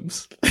neighboring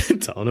kingdoms.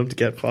 telling them to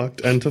get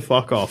fucked and to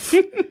fuck off.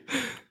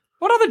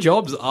 What other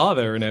jobs are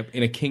there in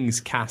a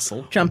king's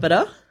castle?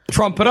 Trumpeter.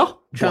 Trumpeter?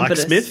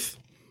 Blacksmith?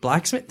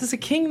 Blacksmith? Does a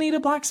king need a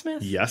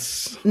blacksmith?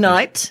 Yes.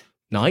 Knight.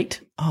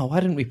 Knight? Oh, why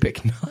didn't we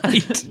pick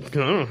knight?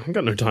 Oh, I've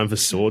got no time for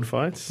sword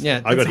fights. Yeah,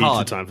 I got that's heaps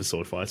hard. of time for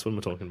sword fights. What am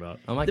I talking about?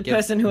 I might The get...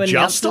 person who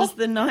announces Juster?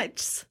 the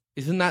knights.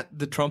 Isn't that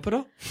the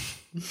trumpeter?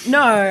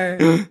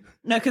 No.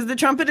 No, because the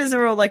trumpeters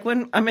are all like,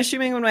 I'm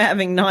assuming when we're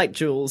having night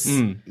duels.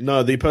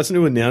 No, the person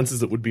who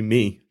announces it would be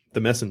me,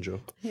 the messenger.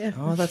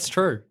 Oh, that's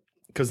true.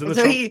 Because So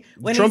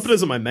when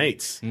trumpeters are my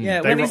mates.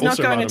 Yeah, They when were he's not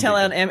also going to random tell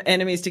people. our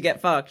enemies to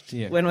get fucked.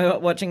 Yeah. When we're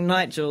watching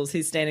night duels,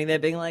 he's standing there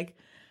being like,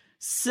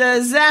 Sir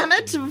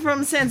Zamet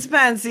from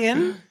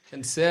Sanspansian.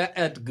 And Sir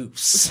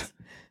Edgoose.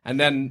 And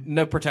then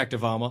no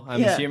protective armor, I'm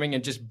Yeah. assuming,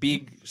 and just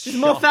big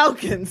More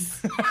falcons.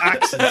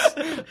 Axes.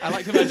 I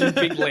like to imagine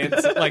big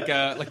lance, like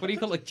what do you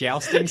call it, like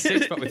jousting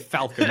sticks, but with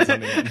falcons on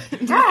the end.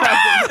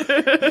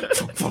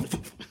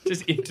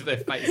 Just into their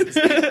faces.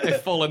 They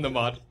fall in the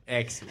mud.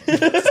 Excellent.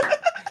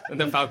 And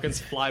the falcons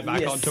fly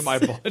back Yes. onto my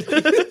body.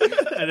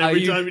 And Are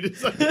every you- time you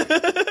just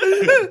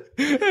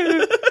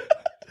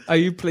Are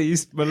you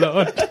pleased, my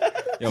lord?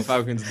 Your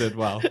falcons did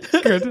well.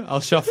 Good. I'll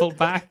shuffle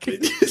back.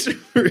 just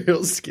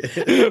real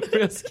scared.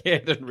 Real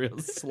scared and real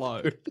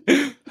slow.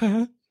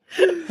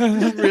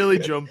 Really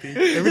jumpy.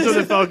 Every time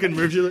the falcon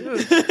moves, you're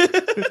like,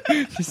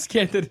 oh. Just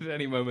scared that at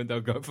any moment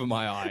they'll go for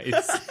my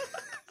eyes.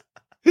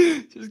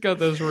 Just got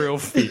this real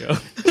fear.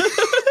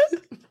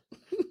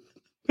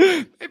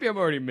 Maybe I'm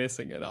already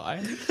missing an eye.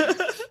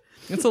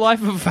 It's the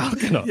life of a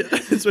falconer. Yeah,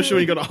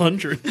 especially when you got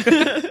 100.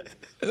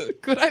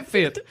 Could I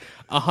fit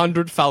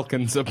 100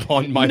 falcons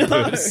upon my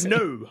purse?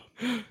 No.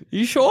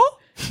 You sure?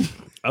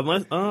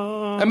 Unless,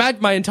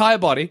 Imagine my entire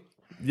body.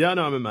 yeah,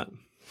 no, I'm a man.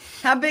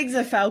 How big's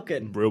a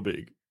falcon? Real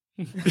big.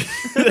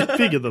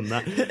 Bigger than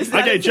that.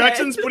 Okay, his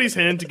Jackson's put his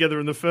hand together,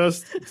 and the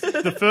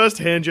first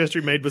hand gesture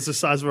he made was the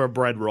size of a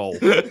bread roll.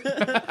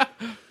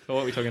 So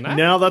what are we talking now?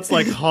 Now that's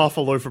like half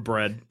a loaf of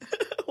bread.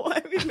 Why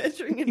are we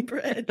measuring in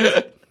bread?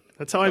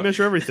 That's how I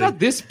measure everything. Not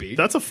this big.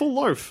 That's a full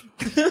loaf.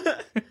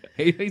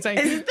 He's saying,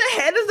 Is it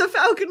the head of the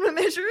falcon we're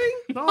measuring?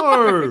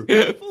 No.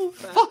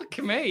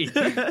 fuck me.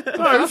 The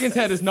falcon's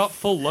head is not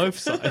full loaf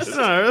size.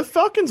 No, a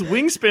falcon's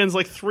wingspan's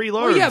like 3 Oh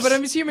loaves. yeah, but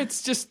I'm assuming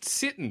it's just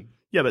sitting.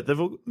 Yeah, but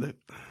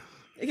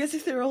I guess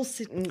if they're all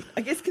sitting,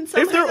 I guess can some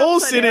if they're hang all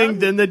upside sitting, down?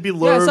 then there'd be Yeah,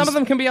 loaves. some of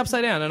them can be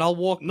upside down, and I'll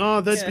walk. No,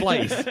 that's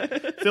place.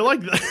 if they're like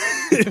that.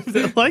 If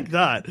they're like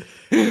that,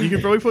 you can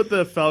probably put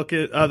the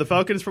falcon. The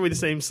falcon is probably the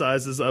same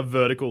size as a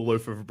vertical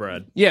loaf of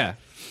bread. Yeah.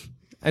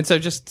 And so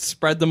just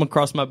spread them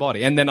across my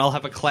body, and then I'll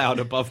have a cloud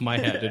above my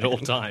head at all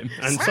times.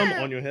 And some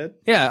on your head.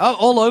 Yeah,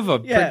 all over.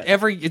 Yeah.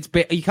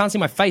 You can't see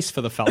my face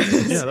for the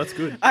falcons. Yeah, that's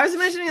good. I was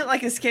imagining it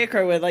like a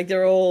scarecrow where like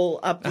they're all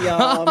up the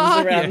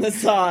arms around the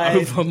side.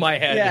 Over my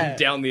head Yeah. and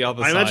down the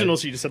other I side. imagine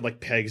also you just had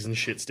like pegs and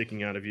shit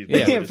sticking out of you.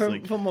 Yeah. Just, for,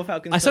 like- for more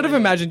falcons. I sort of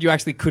coming. imagined you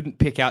actually couldn't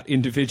pick out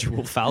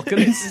individual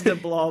falcons. Just a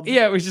blob.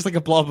 Yeah, it was just like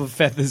a blob of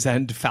feathers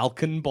and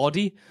falcon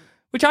body,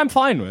 which I'm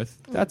fine with.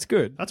 That's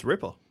good. That's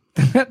Ripper.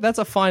 That's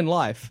a fine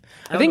life.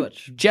 I think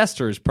watch.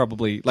 Jester is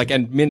probably like,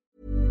 and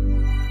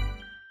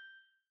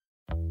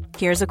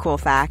Here's a cool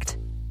fact.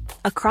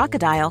 A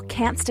crocodile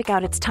can't stick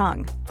out its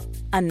tongue.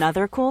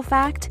 Another cool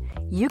fact,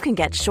 you can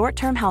get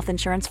short-term health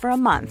insurance for a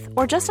month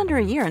or just under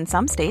a year in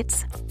some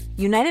states.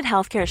 United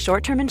Healthcare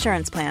short-term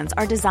insurance plans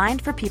are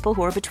designed for people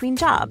who are between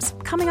jobs,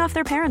 coming off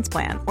their parents'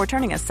 plan, or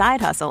turning a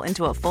side hustle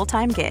into a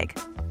full-time gig.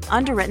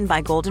 Underwritten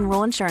by Golden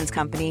Rule Insurance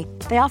Company,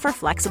 they offer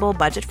flexible,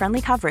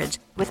 budget-friendly coverage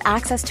with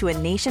access to a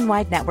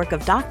nationwide network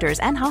of doctors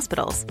and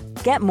hospitals.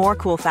 Get more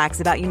cool facts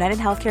about United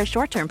Healthcare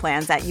short-term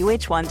plans at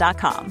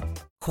uh1.com.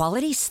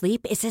 Quality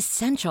sleep is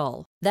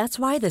essential. That's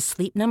why the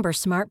Sleep Number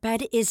Smart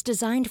Bed is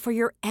designed for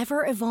your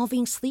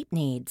ever-evolving sleep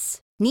needs.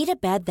 Need a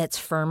bed that's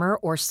firmer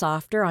or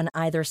softer on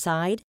either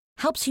side?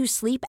 Helps you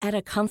sleep at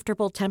a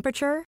comfortable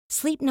temperature?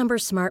 Sleep Number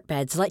Smart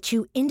Beds let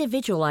you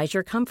individualize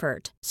your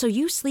comfort, so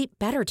you sleep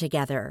better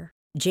together.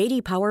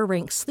 J.D. Power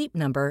ranks Sleep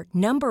Number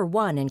number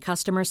 1 in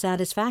customer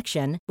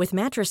satisfaction with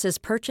mattresses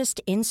purchased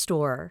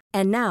in-store.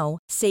 And now,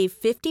 save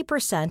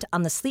 50%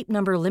 on the Sleep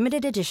Number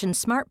Limited Edition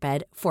Smart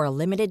Bed for a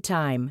limited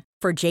time.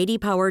 For J.D.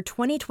 Power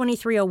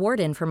 2023 award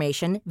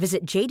information,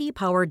 visit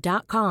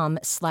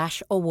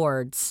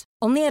jdpower.com/awards.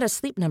 Only at a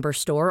Sleep Number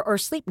store or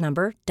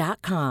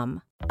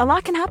sleepnumber.com. A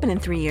lot can happen in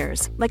 3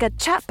 years, like a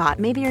chatbot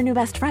may be your new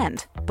best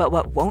friend. But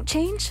what won't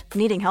change?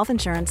 Needing health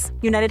insurance.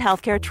 United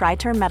Healthcare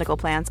Tri-Term Medical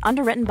Plans,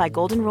 underwritten by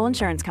Golden Rule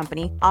Insurance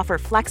Company, offer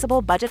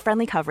flexible,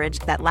 budget-friendly coverage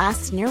that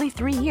lasts nearly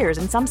 3 years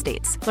in some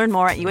states. Learn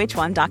more at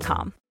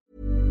uh1.com.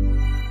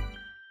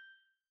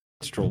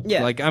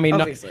 Yeah, Like, I mean,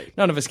 obviously.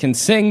 none of us can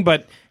sing,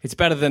 but it's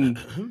better than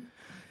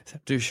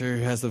except Dusha,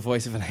 who has the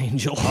voice of an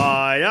angel.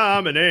 I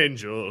am an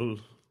angel.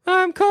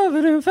 I'm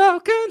covered in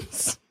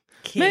falcons.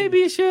 Maybe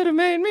you should have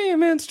made me a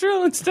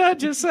minstrel instead,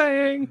 just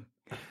saying.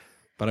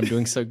 But I'm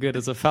doing so good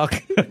as a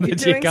falconer. You're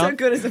doing so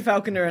good as a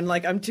falconer, and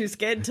like I'm too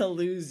scared to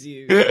lose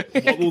you.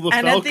 What will the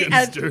And at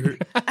falcons do?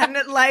 And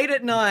at late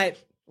at night,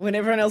 when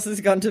everyone else has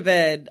gone to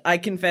bed, I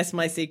confess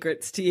my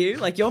secrets to you.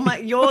 Like you're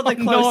the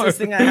closest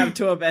thing I have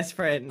to a best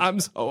friend. I'm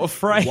so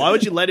afraid. Why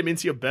would you let him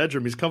into your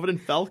bedroom? He's covered in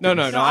falcons. No.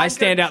 No, I I'm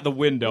stand good. out the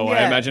window, I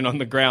Yeah. imagine, on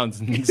the grounds.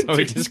 And so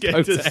he just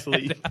Scared goes to ahead.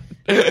 sleep.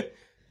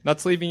 Not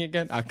sleeping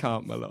again? I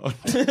can't, my lord.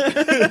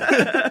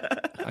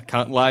 I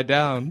can't lie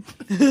down.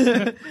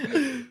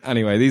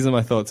 Anyway, these are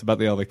my thoughts about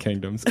the other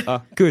kingdoms.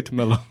 Good,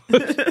 my lord.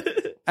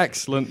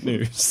 Excellent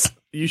news.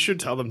 You should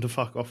tell them to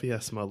fuck off.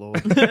 Yes, my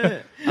lord.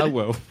 I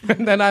will.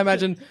 And then I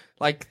imagine,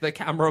 like, the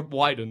camera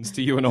widens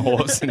to you and a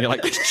horse, and you're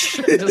like,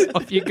 just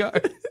off you go.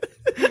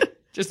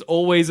 Just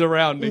always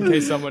around in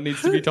case someone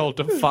needs to be told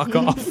to fuck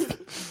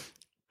off.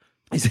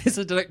 Is this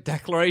a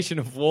declaration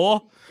of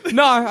war?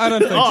 No, I don't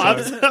think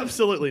so.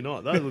 Absolutely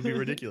not. That would be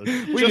ridiculous.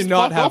 We Just do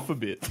not fuck have off a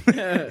bit.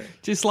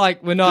 Just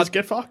like we're not. Just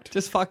get fucked.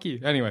 Just fuck you.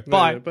 Anyway, Yeah,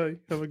 bye. bye.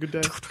 Have a good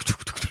day.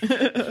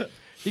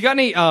 You got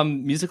any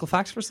musical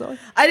facts for Sally?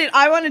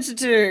 I wanted to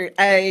do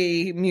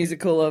a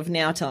musical of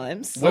Now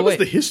Times. What was wait.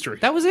 the history?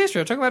 That was the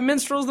history. I talked about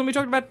minstrels, then we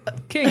talked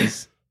about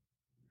kings.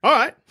 All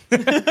right.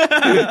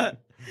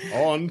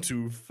 On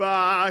to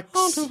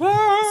facts. So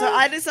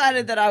I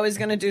decided that I was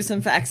going to do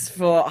some facts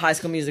for High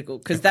School Musical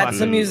because that's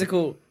a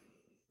musical.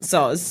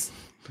 Soz.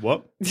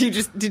 What?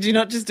 Did you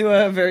not just do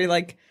a very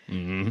like?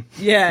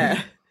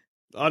 Yeah.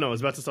 Oh no, I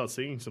was about to start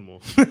singing some more.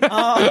 It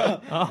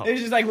was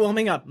just like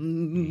warming up.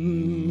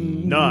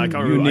 No, I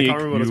can't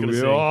remember what I was going to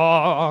sing.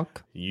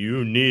 York.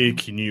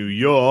 Unique New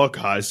York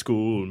High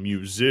School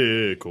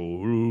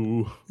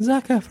Musical.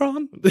 Zac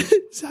Efron.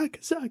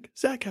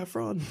 Zac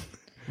Efron.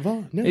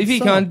 If he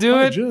can't do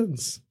it,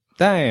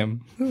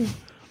 damn.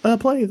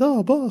 Play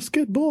the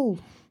basketball.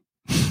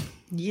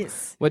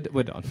 Yes. We're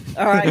done.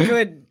 All right,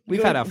 good.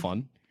 We've had our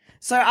fun.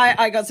 So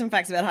I got some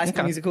facts about High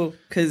School Musical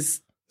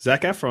because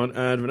Zac Efron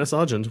and Vanessa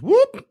Hudgens,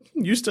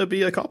 used to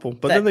be a couple,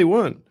 but then they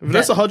weren't.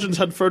 Vanessa Hudgens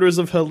had photos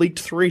of her leaked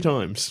 3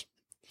 times.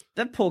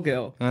 that poor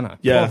girl. I know.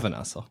 Yeah. Poor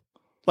Vanessa.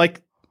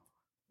 Like,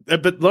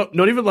 but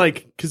not even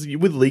like, because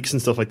with leaks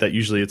and stuff like that,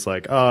 usually it's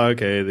like, oh,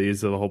 okay,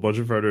 these are a whole bunch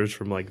of photos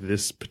from like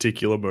this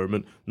particular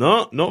moment.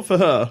 No, not for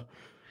her.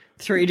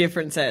 3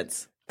 different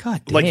sets.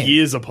 God damn. Like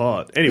years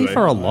apart. Anyway. Leave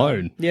her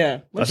alone. Yeah.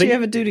 What'd think- she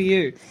ever do to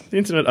you? The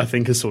internet, I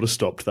think, has sort of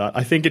stopped that.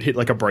 I think it hit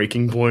like a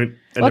breaking point,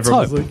 and Let's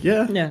everyone was hope. like,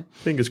 yeah, Yeah.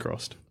 fingers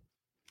crossed.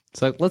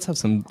 So let's have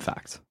some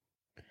facts.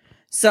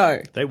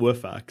 So, They were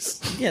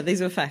facts. yeah,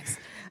 these were facts.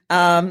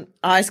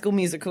 High School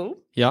Musical.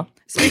 Yeah?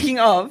 Speaking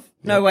of,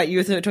 no, wait, you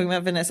were talking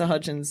about Vanessa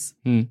Hudgens.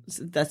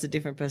 That's a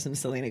different person,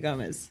 Selena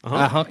Gomez.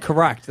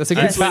 Correct. That's a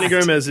good And Selena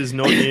fact. Gomez is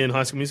not in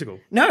High School Musical.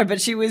 No, but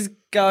she was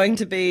going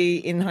to be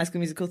in High School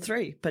Musical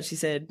 3, but she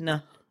said no.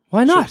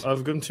 Why not?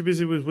 I've gotten too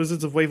busy with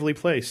Wizards of Waverly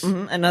Place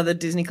Another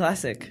Disney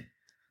classic.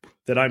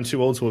 that I'm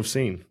too old to have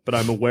seen, but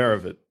I'm aware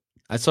of it.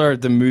 I saw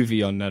the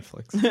movie on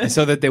Netflix. I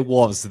saw that there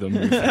was the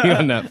movie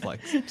on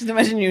Netflix. Just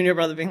imagine you and your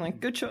brother being like,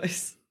 good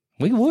choice.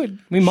 We would.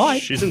 We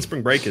might. She's in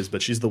Spring Breakers,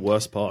 but she's the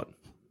worst part.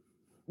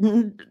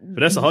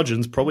 Vanessa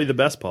Hudgens, probably the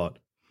best part.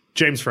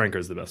 James Franco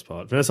is the best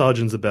part. Vanessa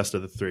Hudgens, the best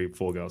of the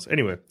 4 girls.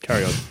 Anyway,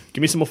 carry on.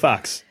 Give me some more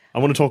facts. I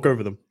want to talk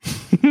over them.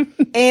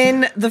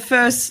 In the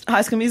first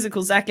High School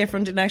Musical, Zac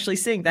Efron didn't actually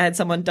sing. They had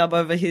someone dub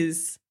over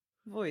his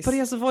voice. But he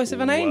has the voice of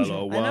an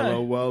angel.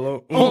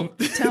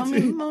 Tell me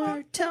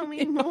more, tell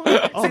me more.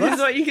 So this is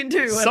what you can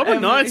do. Summer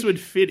Nights would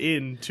fit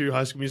into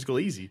High School Musical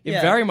easy. It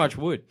Yeah. very much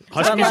would.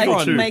 High School But, Musical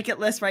like, 2. make it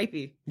less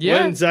rapey.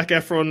 Yeah. When Zac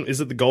Efron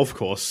is at the golf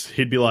course,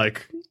 he'd be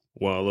like,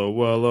 Walla,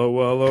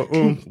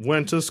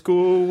 went to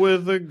school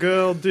with a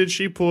girl, did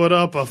she put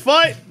up a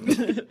fight?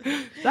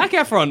 Zac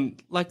Efron,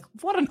 like,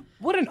 what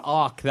an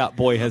arc that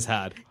boy has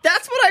had.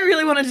 That's what I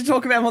really wanted to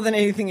talk about more than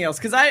anything else,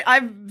 because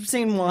I've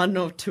seen 1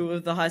 or 2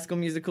 of the High School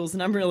Musicals,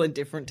 and I'm really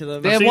indifferent to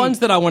them. They're seen- ones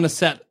that I want to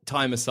set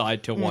time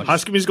aside to watch. High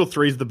School Musical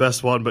 3 is the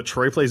best one, but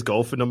Troy plays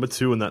golf in number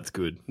 2, and that's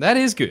good. That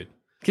is good.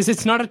 Because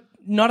it's not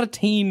a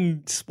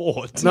team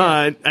sport.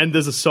 No, and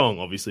there's a song,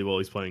 obviously, while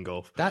he's playing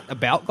golf. That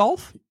about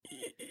golf?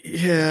 Yeah,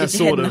 Get your head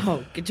sort in the of.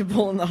 hole. Get your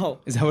ball in the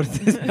hole. Is that what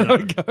it is? Is that how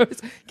it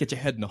goes? Get your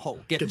head in the hole.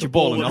 Get your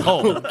ball in the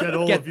hole. Get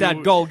all Get of that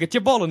you- goal. Get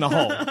your ball in the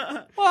hole.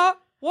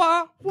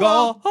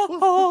 Golf.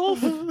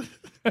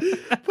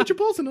 Put your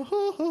balls in a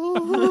hole. People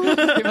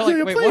are like,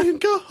 You're wait, playing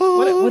golf.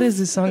 What is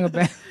this song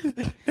about?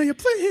 Now you're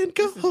playing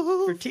golf.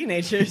 For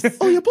teenagers.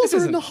 Oh, your balls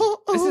are in the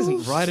hole. This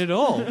isn't right at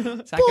all.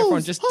 Zac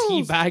Efron just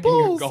balls, teabagging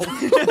balls. a golf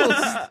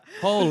balls.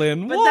 Hole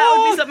in But that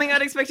would be something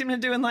I'd expect him to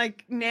do in,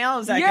 like,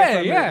 now Zac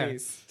Efron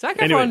movies. Zac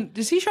Efron, Anyway.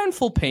 does he shown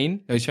full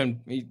peen? No,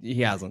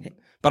 he hasn't.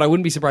 But I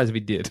wouldn't be surprised if he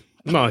did.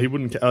 No, he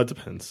wouldn't. It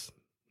depends.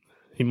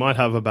 He might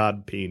have a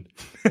bad peen.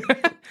 We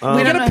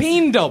got a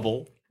peen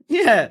double.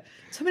 Yeah.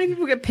 So many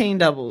people get peen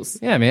doubles.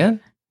 Yeah,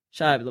 man.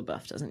 Shia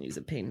LaBeouf doesn't use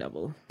a peen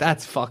double.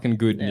 That's fucking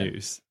good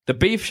news. The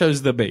beef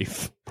shows the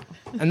beef.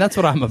 And that's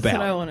what I'm But I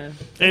about. want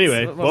to.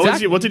 Anyway, what- what Zac-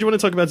 did you want to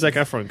talk about Zac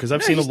Efron? Because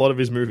I've seen a lot of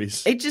his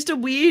movies. It's just a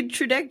weird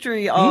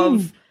trajectory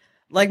of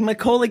like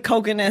Macaulay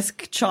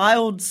Culkin-esque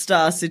child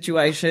star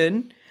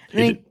situation. And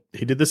then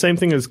He did the same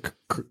thing as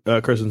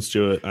Kristen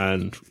Stewart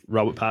and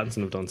Robert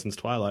Pattinson have done since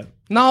Twilight.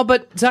 No,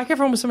 but Zac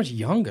Efron was so much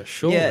younger,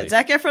 surely. yeah,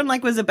 Zac Efron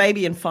like was a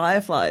baby in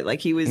Firefly. Like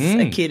he was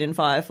a kid in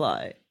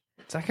Firefly.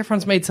 Zac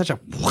Efron's made such a...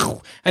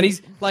 And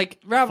he's like...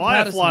 Robert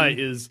Firefly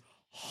Pattinson- is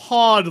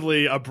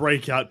hardly a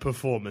breakout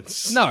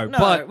performance. No, No,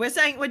 but... we're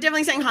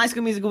definitely saying High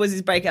School Musical was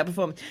his breakout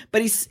performance.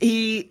 But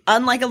he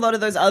unlike a lot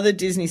of those other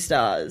Disney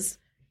stars,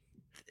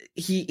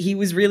 he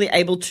was really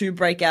able to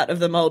break out of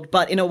the mold,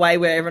 but in a way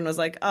where everyone was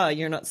like, "Oh,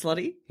 you're not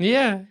slutty."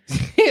 Yeah.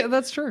 Yeah,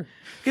 that's true.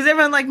 Because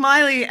everyone like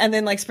Miley, and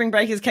then like Spring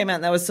Breakers came out,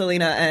 and that was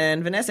Selena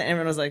and Vanessa, and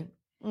everyone was like,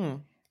 because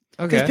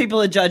Okay.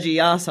 people are judgy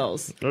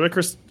assholes. What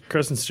about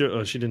Kristen Stewart?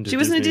 Oh, she didn't do She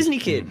wasn't a Disney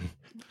kid.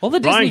 All the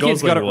Disney Ryan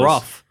kids got it Gosling was.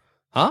 rough.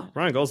 Huh?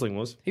 Ryan Gosling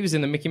was. He was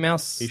in the Mickey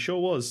Mouse... He sure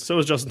was. So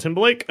was Justin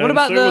Timberlake. What and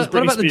about so the was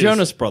Britney the Spears.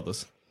 Jonas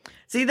Brothers?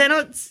 See, they're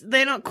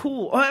not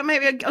cool. Or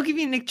maybe I'll give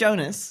you Nick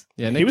Jonas.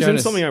 Yeah, Nick He was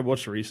Jonas. in something I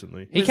watched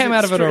recently. He came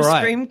out of it all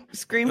right.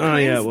 Scream Oh,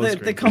 Queens, yeah, it was the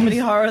Scream comedy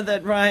horror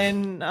that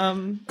Ryan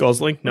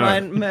Gosling? No.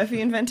 Ryan Murphy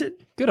invented.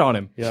 Good on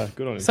him. Yeah,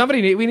 good on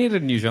him. We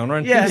needed a new genre,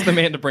 and Yeah. he's the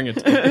man to bring it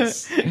to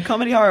us.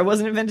 Comedy horror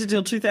wasn't invented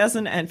till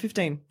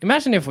 2015.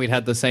 Imagine if we'd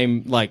had the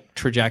same like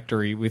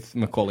trajectory with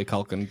Macaulay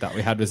Culkin that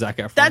we had with Zac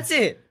Efron. That's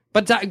it.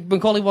 But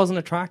Macaulay wasn't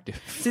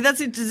attractive. See, that's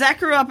it. Zach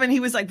grew up and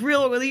he was like,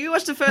 well, you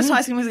watched the first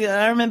High School Musical.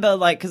 And I remember,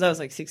 like, because I was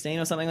like 16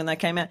 or something when that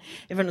came out,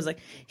 everyone was like,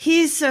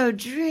 he's so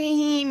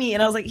dreamy.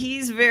 And I was like,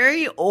 he's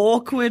very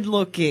awkward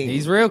looking.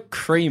 He's real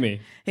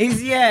creamy.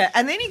 Yeah.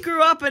 And then he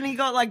grew up and he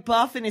got like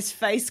buff and his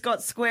face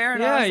got square.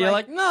 And I Yeah, was you're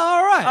like, no,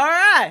 all right.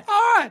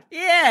 All right.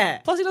 Yeah.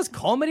 Plus, he does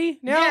comedy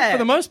now Yeah. for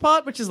the most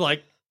part, which is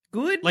like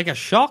Good. a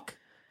shock,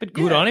 but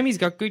good Yeah. on him. He's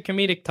got good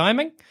comedic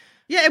timing.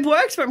 Yeah, it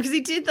works for him because he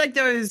did like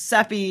those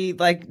sappy,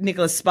 like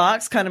Nicholas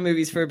Sparks kind of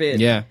movies for a bit.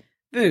 Yeah.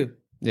 Boo.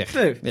 Yeah.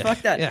 Boo. Yeah.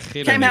 Fuck that. Yeah,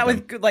 you don't Came out need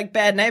with good, like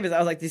Bad Neighbors. I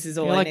was like, this is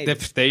all You're I like, need.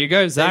 there you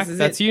go, Zach. This is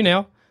That's it. you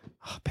now.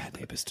 Oh, Bad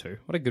Neighbors 2.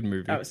 What a good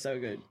movie. That was so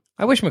good.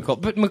 I wish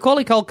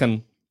Macaulay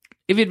Culkin,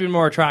 if he'd been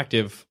more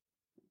attractive,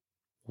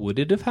 would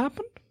it have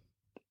happened?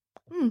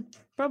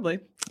 Probably.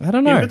 I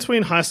don't know. In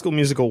between High School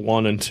Musical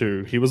 1 and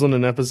 2, he was on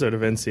an episode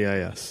of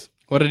NCIS.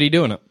 What did he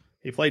do in it?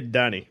 He played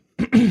Danny,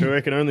 who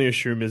I can only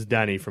assume is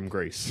Danny from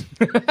Grease.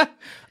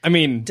 I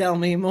mean, Tell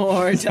me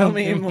more. Tell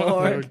me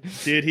more.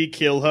 Did he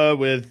kill her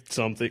with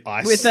something?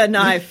 Ice? With a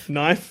knife.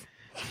 Knife?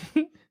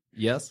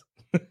 yes.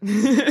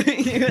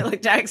 You were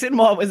like, Jackson,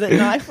 what? Was it a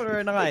knife or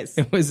an ice?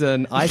 It was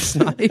an ice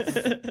knife.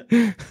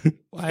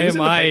 Why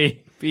am I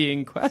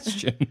being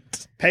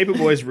questioned?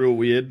 Paperboy's real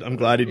weird. I'm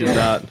glad he did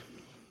that.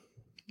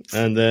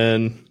 And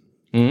then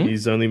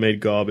he's only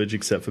made garbage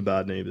except for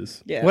Bad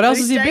Neighbors. Yeah. What else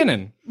But has he stayed been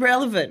in?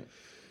 Relevant.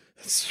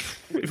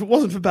 If it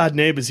wasn't for Bad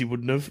Neighbors, he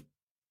wouldn't have.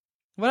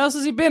 What else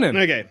has he been in?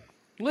 Okay.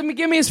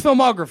 Give me his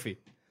filmography.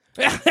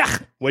 Where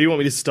do you want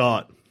me to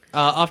start?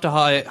 After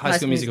High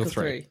School Musical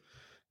 3.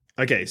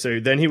 Okay, so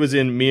then he was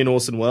in Me and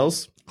Orson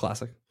Welles.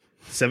 Classic.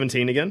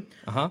 17 again.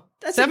 Uh-huh.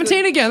 That's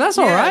 17 again. That's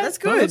all right.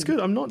 That's No, good. that's good.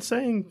 I'm not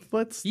saying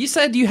let's. You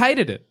said you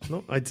hated it.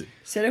 No, I d-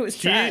 Said it was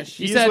trash.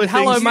 You These said, were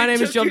hello, things- my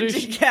name is Took John your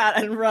Douche. dick out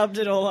and rubbed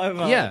it all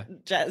over. Yeah.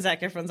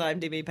 Zac Efron's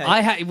IMDb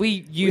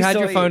page. You had saw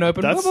your you. phone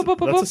open. that's, Boop, boop,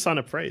 boop, that's boop. a sign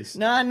of praise.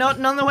 No, not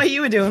the way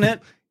you were doing it.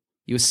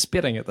 You were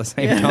spitting at the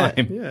same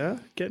time. Yeah,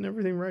 getting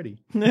everything ready.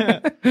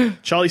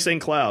 Charlie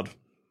St. Cloud.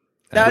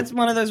 That's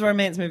one of those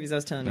romance movies I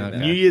was telling you about.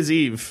 New Year's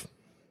Eve.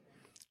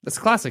 That's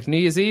classic. New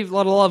Year's Eve, a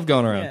lot of love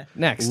going around. Yeah.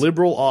 Next.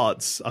 Liberal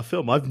Arts, a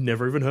film I've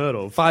never even heard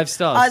of. 5 Oh,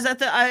 stars. is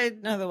that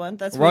another one?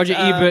 That's Roger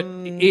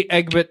with,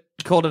 Ebert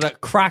called it a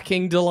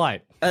cracking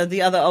delight.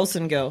 the other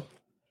Olsen girl.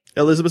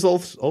 Elizabeth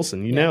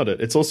Olsen, you nailed it.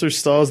 It's also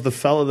stars the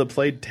fella that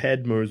played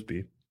Ted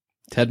Mosby.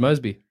 Ted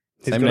Mosby.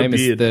 He's Same got a name as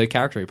beard. the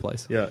character he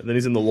plays. Yeah, then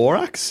he's in The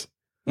Lorax.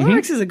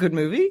 Lorax is a good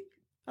movie.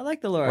 I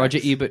like the Lorax. Roger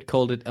Ebert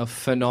called it a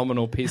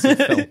phenomenal piece of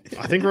film.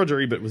 I think Roger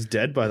Ebert was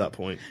dead by that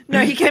point.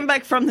 No, he came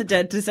back from the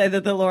dead to say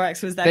that the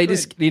Lorax was that They good.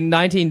 in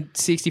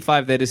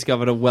 1965, they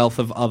discovered a wealth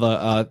of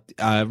other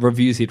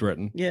reviews he'd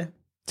written Yeah.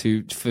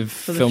 for the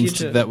films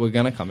future. that were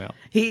going to come out.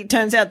 He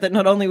turns out that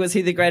not only was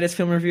he the greatest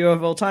film reviewer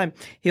of all time,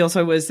 he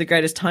also was the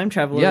greatest time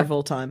traveler Yeah. of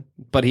all time.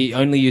 But he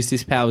only used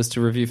his powers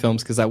to review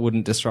films because that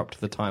wouldn't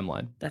disrupt the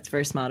timeline. That's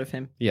very smart of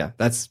him. Yeah,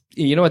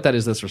 you know what that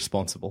is? That's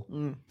responsible.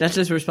 That's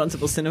just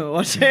responsible cinema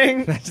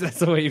watching. That's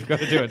the way you've got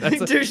to do it.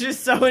 That's Dude's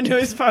just so into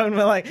his phone.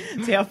 We're like,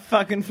 see how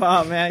fucking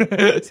far, man.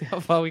 see how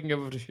far we can go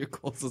before he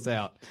calls us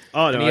out.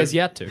 Oh, And no. he has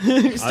yet to.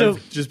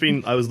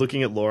 I was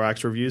looking at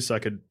Lorax reviews so I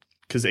could,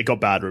 because it got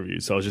bad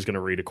reviews, so I was just going to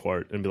read a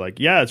quote and be like,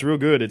 yeah, it's real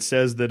good. It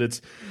says that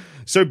it's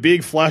so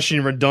big, flashy,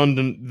 and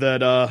redundant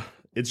that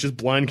it's just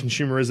blind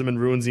consumerism and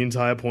ruins the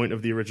entire point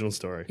of the original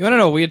story. You want to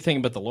know a weird thing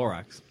about the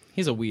Lorax?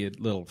 Here's a weird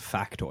little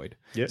factoid.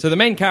 Yeah. So the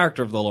main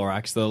character of the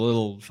Lorax, the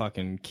little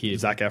fucking kid.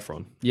 Zac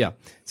Efron. Yeah.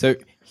 So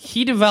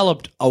he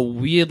developed a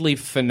weirdly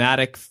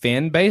fanatic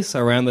fan base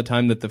around the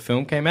time that the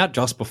film came out,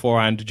 just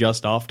before and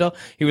just after.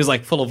 He was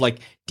like full of like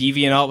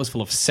DeviantArt was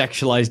full of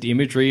sexualized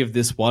imagery of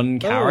this one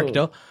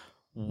character.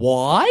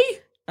 Why?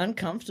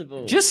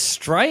 Uncomfortable. Just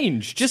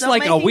strange. Just Stop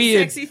like a making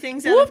weird sexy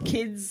things out of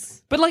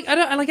kids. But like I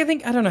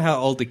don't know how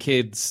old the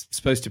kid's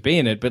supposed to be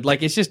in it, but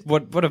like it's just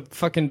what a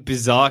fucking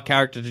bizarre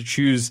character to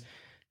choose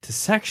to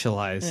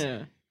sexualize.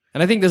 Yeah.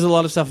 And I think there's a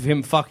lot of stuff of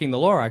him fucking the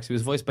Lorax, who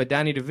was voiced by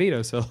Danny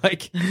DeVito. So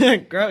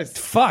like, Gross.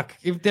 fuck.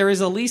 If there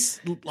is at least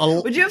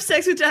Would you have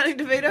sex with Danny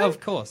DeVito? of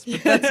course,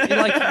 but that's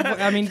like,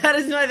 I mean, That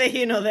is neither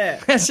here nor there.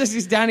 that's just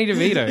his Danny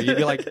DeVito. You'd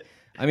be like,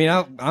 I mean,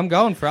 I'm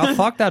going for. I'll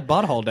fuck that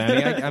butthole,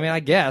 Danny. I mean, I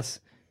guess.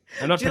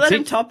 I'm not. Do you let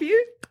him top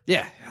you?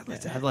 Yeah, I'd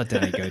let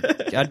Danny go.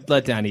 I'd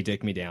let Danny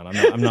dick me down.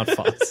 I'm not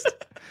fussed.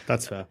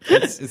 That's fair.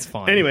 It's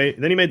fine. Anyway,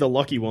 then he made The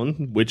Lucky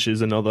One, which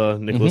is another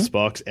Nicholas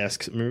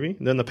Sparks-esque movie.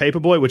 Then The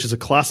Paperboy, which is a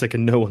classic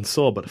and no one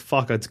saw, but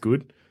fuck, it's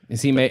good.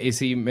 Is he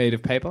made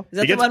of paper? Is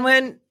that He the gets- one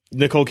when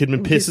Nicole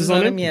Kidman pisses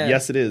on him. yeah.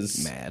 Yes, it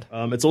is. Mad.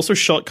 It's also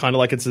shot kind of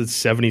like it's a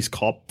 70s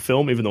cop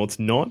film, even though it's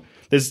not.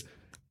 There's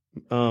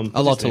A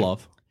lot to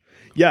love.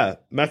 Yeah,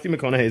 Matthew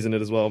McConaughey's in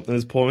it as well. And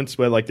there's points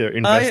where like they're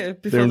Oh yeah,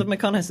 before the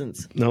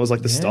reconnaissance. No, it was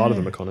like the start of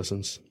the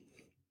reconnaissance.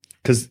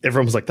 Because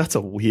everyone was like, that's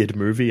a weird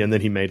movie. And then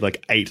he made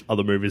like 8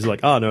 other movies.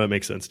 Like, oh, no, it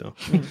makes sense now.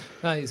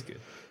 Oh, he's good.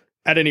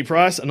 At Any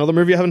Price, another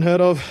movie I haven't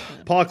heard of.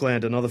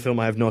 Parkland, another film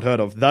I have not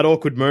heard of. That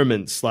Awkward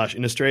Moment /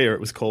 in Australia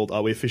it was called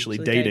Are We Officially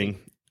So Dating?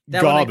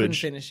 That one I couldn't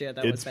garbage. finish. Yeah,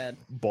 that It's was bad.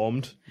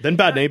 bombed. Then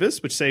Bad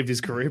Neighbors, which saved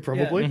his career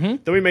probably. Then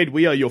we made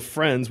We Are Your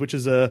Friends, which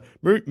is a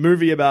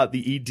movie about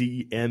the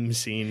EDM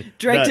scene.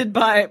 Directed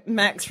by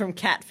Max from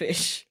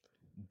Catfish.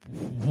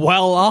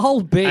 Well,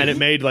 I'll be. And it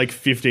made like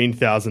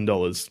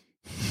 $15,000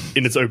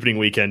 in its opening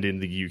weekend in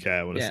the UK,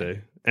 I want to Yeah. say.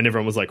 And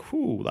everyone was like,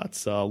 whew,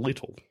 that's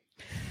little.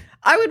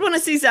 I would want to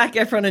see Zac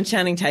Efron and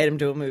Channing Tatum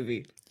do a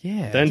movie.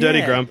 yeah. Then Dirty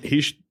Yeah. Grandpa,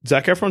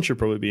 Zac Efron should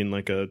probably be in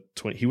like a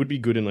 20. He would be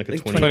good in like a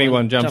 20.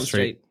 21 Jump Jump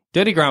Street. Street.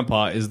 Dirty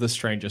Grandpa is the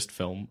strangest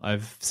film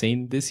I've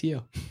seen this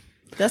year.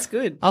 That's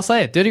good. I'll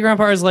say it. Dirty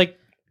Grandpa is like,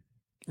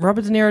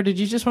 Robert De Niro, did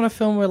you just want a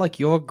film where like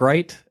you're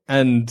great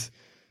and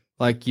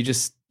like you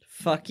just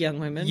Fuck young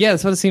women. yeah,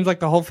 that's what it seems like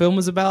the whole film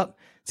was about.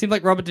 It seemed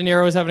like Robert De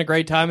Niro was having a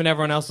great time and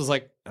everyone else was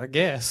like, I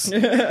guess.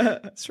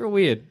 It's real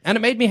weird. And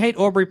it made me hate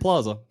Aubrey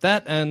Plaza.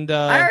 That and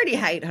I already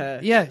hate her.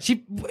 yeah,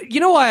 you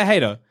know why I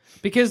hate her?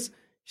 Because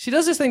she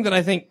does this thing that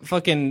I think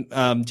fucking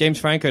James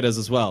Franco does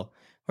as well,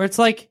 where it's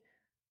like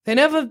they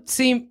never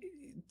seem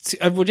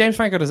well, James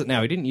Franco does it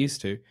now. He didn't used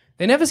to.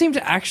 They never seem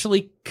to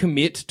actually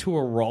commit to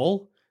a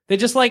role. They're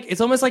just like, it's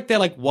almost like they're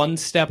like one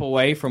step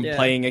away from Yeah.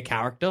 playing a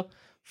character.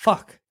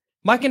 Fuck.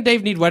 Mike and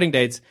Dave Need Wedding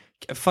Dates.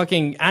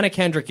 Fucking Anna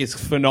Kendrick is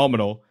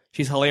phenomenal.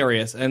 She's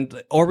hilarious.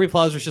 And Aubrey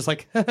Plaza is just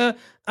like, I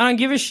don't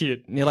give a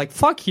shit. And you're like,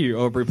 fuck you,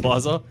 Aubrey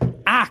Plaza.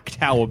 Act,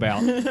 how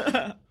about?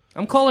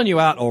 I'm calling you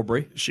out,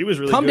 Aubrey. She was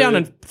really Come good down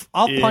and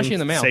I'll punch you in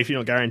the mouth. Safety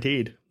Not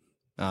Guaranteed.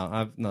 Oh,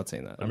 I've not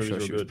seen that. I'm movie's sure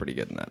real she was good. pretty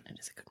good in that.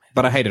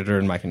 But I hated her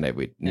in Mike and Dave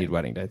Need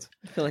Wedding Dates.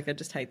 I feel like I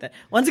just hate that.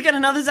 Once again,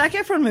 another Zac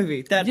Efron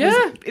movie.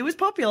 Yeah. It was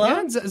popular.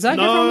 Yeah, Zac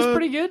Efron was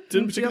pretty good.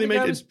 Didn't The particularly other guy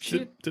make was it.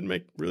 shit. Didn't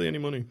make really any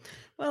money.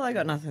 Well, I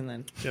got nothing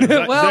then. Yeah,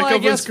 Zac- Well, Zac I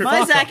Efron's guess cr- My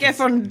Fuck Zac off.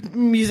 Efron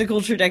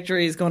musical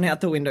trajectory has gone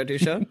out the window,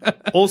 Dusha.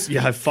 Also,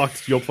 yeah, I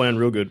fucked your plan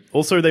real good.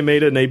 Also, they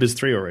made a Neighbors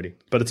 3 already,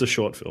 but it's a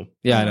short film.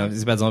 Yeah, I know.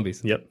 It's about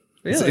zombies. Yep.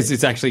 Really?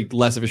 It's actually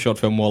less of a short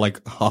film, more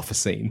like half a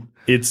scene.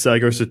 It's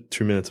goes to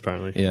 2 minutes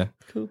apparently. Yeah.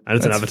 Cool. And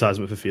it's an That's-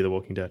 advertisement for Fear the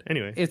Walking Dead.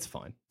 Anyway, It's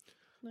fine.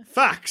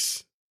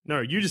 facts. No,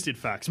 you just did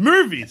facts.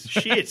 Movies.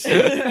 Shit.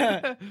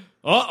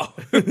 Oh,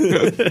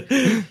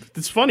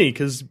 It's funny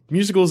because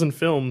musicals and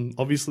film,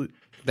 obviously,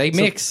 they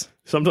mix.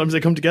 sometimes they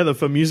come together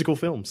for musical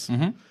films.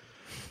 Mm-hmm.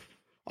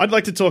 I'd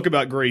like to talk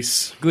about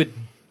Grease. Good.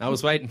 I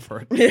was waiting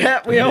for it.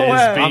 Yeah, we all It's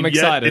were. been- I'm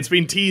excited. It's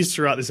been teased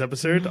throughout this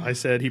episode. I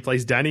said he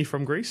plays Danny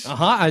from Grease.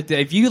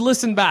 If you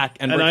listen back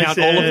and And I recount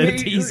all of the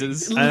said-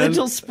 teasers,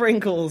 Little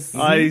sprinkles.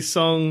 I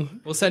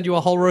sung. we'll send you a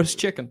whole roast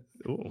chicken.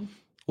 Ooh,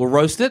 We'll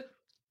roast it,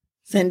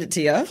 Send it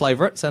to you.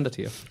 flavor it, send it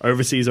to you.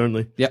 overseas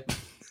only. Yep.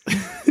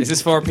 This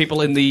is for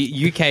people in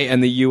the UK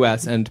and the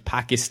US and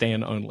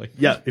Pakistan only.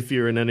 Yeah, if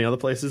you're in any other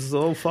places,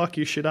 oh fuck,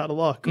 you shit out of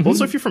luck. Mm-hmm.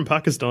 Also, if you're from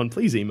Pakistan,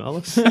 please email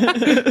us.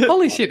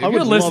 Holy shit. If would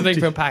you're love listening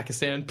to- from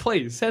Pakistan,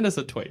 please send us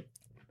a tweet.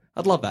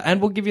 I'd love that. And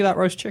we'll give you that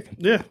roast chicken.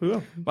 Yeah, we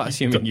will. Well,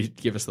 assuming you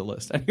give us the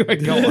list. Anyway,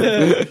 go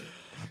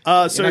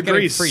on. So You're not getting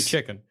Grease, free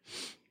chicken.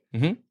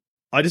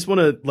 I just want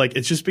to like.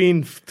 It's just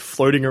been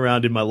floating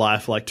around in my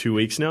life for like 2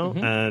 weeks now,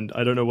 Mm-hmm. and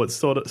I don't know what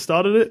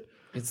started it.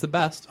 It's the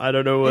best. I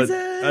don't know what. Is it?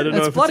 I don't know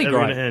It's if bloody it's ever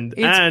great. going to end.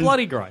 It's And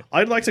bloody great.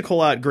 I'd like to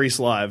call out Grease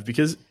Live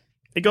because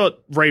it got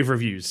rave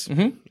reviews.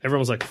 Everyone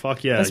was like,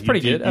 "Fuck yeah, Mm-hmm. That's you pretty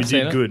did- good. I've You seen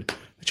did it. good."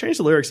 They changed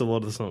the lyrics of a lot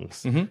of the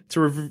songs to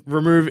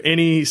remove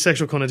any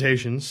sexual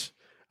connotations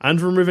and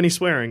remove any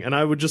swearing. And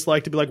I would just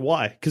like to be like,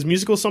 why? Because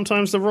musicals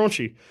sometimes they're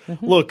raunchy.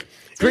 Look,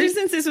 Especially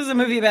since this was a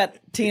movie about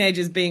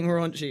teenagers being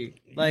raunchy.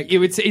 Like,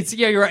 It's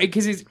yeah, you're right,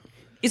 because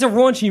it's a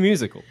raunchy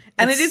musical.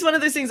 and it is one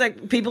of those things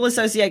like people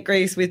associate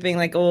Grease with being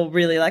like all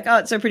really like, oh,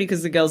 it's so pretty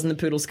because the girls in the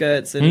poodle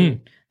skirts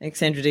and like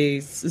Sandra Dee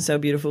is so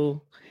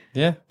beautiful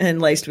Yeah.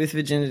 and laced with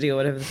virginity or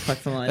whatever the fuck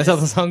the line That's is. how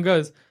the song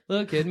goes.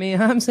 Look at me,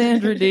 I'm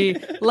Sandra Dee,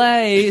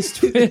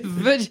 laced with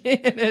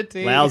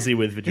virginity. lousy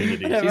with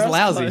virginity. Whatever. She's Else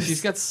lousy. close.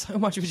 She's got so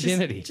much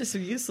virginity. Just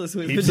useless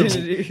with Heaps of-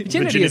 virginity.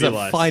 Virginity is a virginity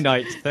lies.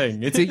 finite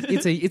thing.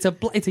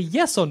 It's a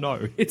yes or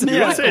no. It's a Yeah,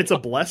 black I'd say it's a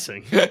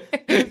blessing.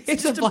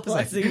 it's just a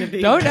blessing to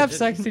be Don't have virgin.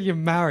 sex till you're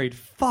married.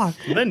 Fuck.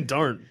 Then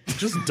don't.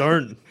 Just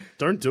don't.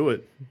 Don't do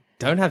it.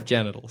 Don't have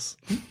genitals.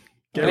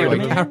 Get Anyway,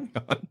 rid of carry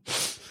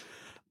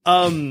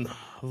on.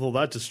 Well,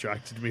 that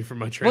distracted me from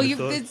my train Well, of you,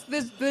 thought.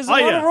 there's a Oh, lot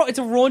yeah. of it's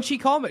a raunchy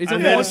comedy. It's a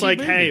And then raunchy it's like,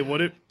 movie. hey, what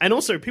if... And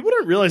also, people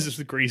don't realize this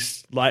with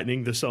Grease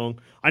Lightning, the song.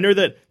 I know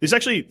that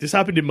this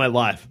happened in my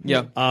life.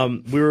 Yeah.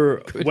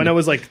 When I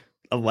was like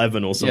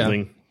 11 or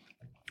something,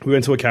 we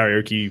went to a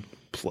karaoke...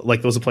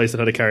 Like, there was a place that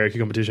had a karaoke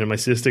competition, and my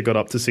sister got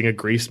up to sing a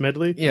Grease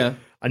medley. Yeah.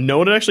 And no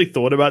one had actually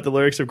thought about the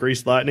lyrics of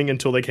Grease Lightning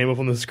until they came up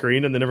on the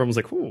screen, and then everyone was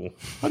like, ooh,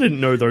 I didn't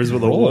know those were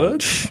the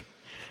words.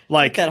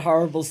 Like, That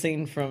horrible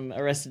scene from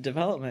Arrested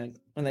Development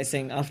when they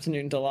sing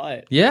Afternoon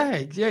Delight. Yeah,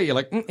 you're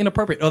like,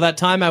 inappropriate. Or that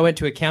time I went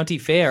to a county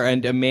fair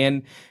and a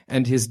man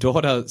and his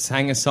daughter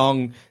sang a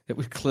song that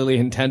was clearly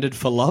intended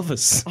for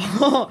lovers.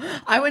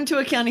 I went to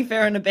a county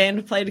fair and a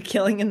band played a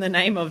Killing in the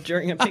Name of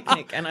during a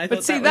picnic, and I thought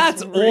But see, that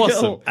was that's real.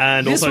 awesome.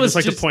 and This also, I'd was just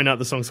like just- to point out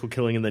the song's called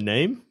Killing in the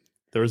Name.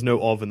 There is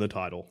no of in the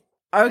title.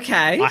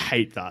 Okay. I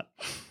hate that.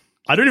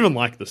 I don't even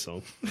like the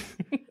song.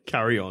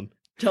 Carry on.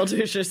 Joel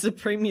Dusha,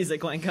 supreme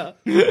music wanker.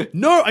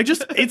 No,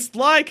 it's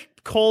like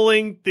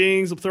calling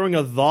things, throwing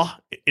a "the"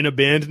 in a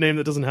band name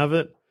that doesn't have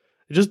it.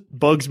 It just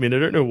bugs me and I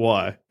don't know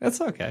why.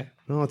 That's okay.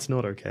 No, it's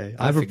not okay.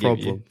 I I have a forgive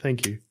problem. you.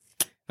 Thank you.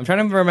 I'm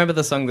trying to remember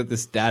the song that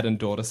this dad and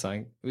daughter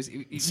sang.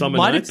 It Summer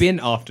might Nights? have been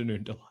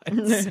Afternoon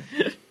Delights.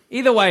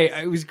 Either way,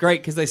 it was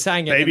great because they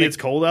sang it. Baby, it's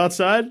cold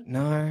outside?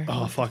 No.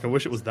 Oh, fuck, I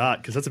wish it was that,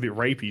 because that's a bit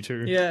rapey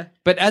too. Yeah.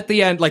 But at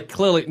the end, like,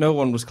 clearly no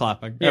one was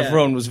clapping. Yeah.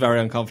 Everyone was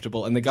very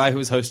uncomfortable. And the guy who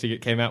was hosting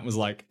it came out and was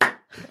like,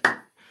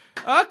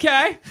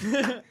 okay.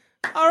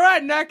 All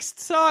right,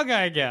 next song,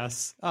 I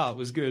guess. Oh, it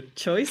was good.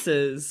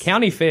 Choices.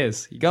 County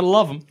fairs. You gotta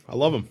love them. I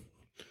love them.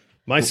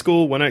 My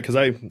school went out, because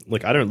I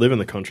don't live in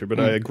the country, but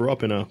I grew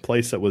up in a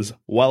place that was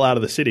well out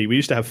of the city. We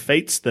used to have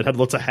fetes that had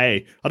lots of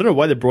hay. I don't know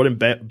why they brought in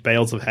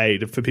bales of hay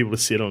for people to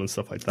sit on and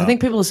stuff like that. I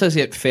think people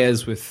associate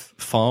fairs with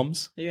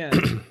farms. Yeah.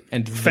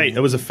 And Fate.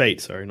 It was a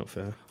fate, sorry, not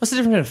fair. What's the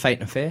difference between a fate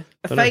and a fair?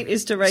 A fate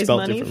is to raise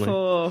Spelt money differently.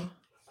 for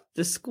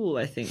the school,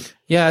 I think.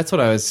 Yeah, that's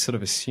what I was sort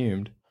of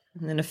assumed.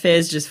 And then a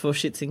fair's just for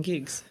shits and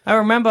gigs. I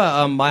remember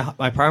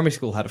my primary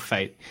school had a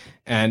fete,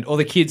 and all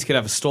the kids could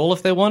have a stall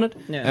if they wanted.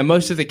 Yeah. And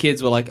most of the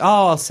kids were like,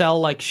 "Oh, I'll sell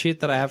like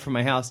shit that I have from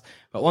my house."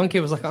 But one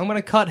kid was like, "I'm going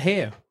to cut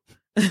hair."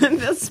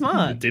 That's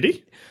smart. Did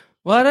he?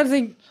 Well, I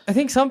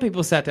think some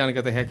people sat down and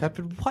got their hair cut,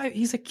 but why?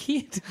 He's a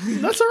kid.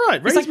 That's all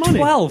right. Raise He's like money.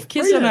 12.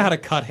 Kids Raise- don't know how to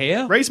cut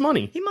hair. Raise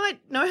money. He might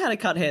know how to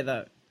cut hair,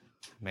 though.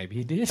 Maybe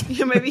he did.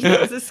 Yeah, maybe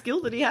it was a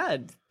skill that he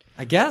had.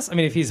 I guess. I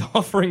mean, if he's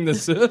offering the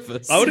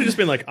service, I would have just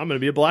been like, I'm going to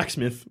be a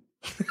blacksmith.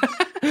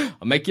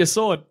 I'll make you a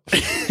sword.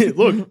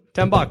 Look,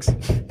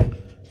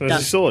 $10. there's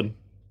a sword.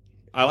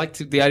 I like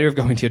the idea of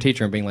going to your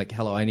teacher and being like,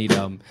 "Hello, I need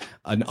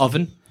an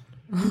oven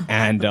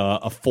and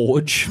a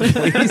forge,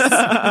 please.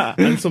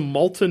 And some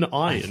molten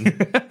iron.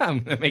 I'm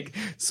going to make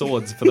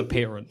swords for the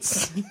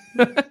parents."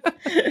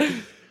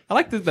 I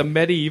like the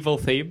medieval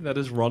theme that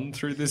has run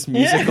through this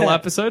musical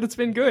episode. It's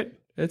been good.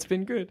 It's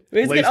been good.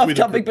 We just At get least off we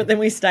topic, but then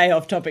we stay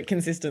off topic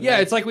consistently. Yeah,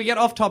 it's like we get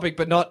off topic,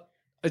 but not.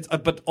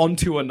 But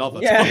onto another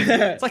Yeah. topic.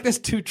 It's like there's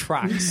two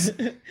tracks.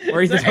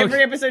 Where So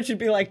every episode should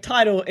be like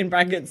title in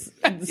brackets,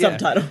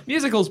 subtitle.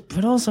 Musicals,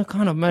 but also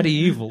kind of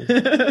medieval.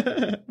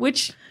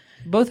 Which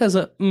both has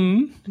a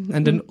and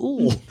an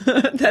ooh.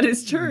 That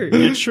is true.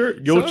 You're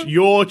true.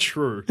 You're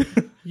true.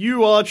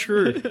 You are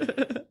true.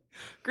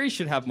 Grease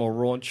should have more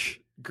raunch.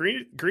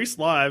 Grease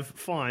Live,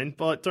 fine,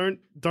 but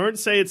don't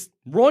say it's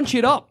Raunch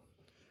it up.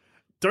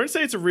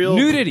 a real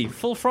Nudity,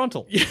 full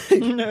frontal.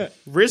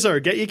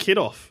 Rizzo. Get your kid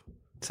off.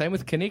 Same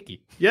with Kaneki.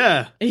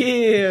 Yeah.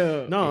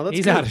 Ew. No, that's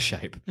He's good. out of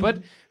shape,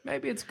 but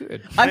maybe it's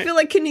good. I feel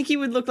like Kaneki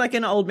would look like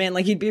an old man.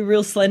 Like he'd be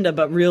real slender,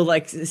 but real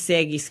like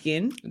saggy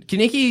skin.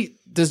 Kaneki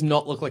does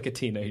not look like a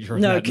teenager.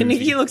 In No, that Kaneki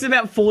movie. looks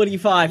about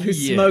 45 who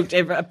Yeah. smoked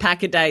a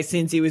pack a day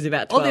since he was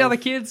about All 12. the other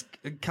kids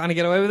kind of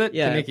get away with it.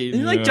 Yeah. Kaneki,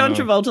 Isn't like John no.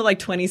 Travolta like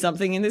 20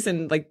 something in this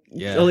and like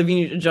Yeah. Olivia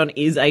Newton-John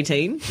is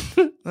 18?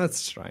 That's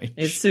strange.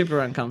 It's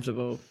super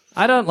uncomfortable.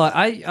 I don't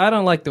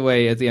like the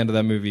way at the end of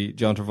that movie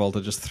John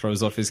Travolta just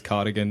throws off his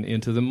cardigan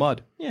into the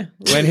mud. Yeah.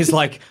 When he's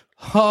like,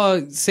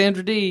 "Oh,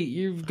 Sandra Dee,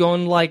 you've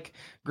gone like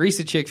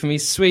greasy chick for me,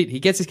 sweet." He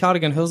gets his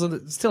cardigan, hurls it.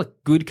 It's still a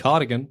good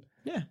cardigan.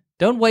 Yeah.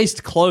 Don't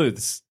waste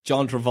clothes,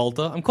 John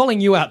Travolta. I'm calling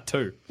you out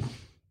too.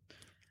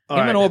 All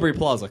Him right. and Aubrey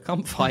Plaza,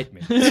 come fight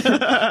me.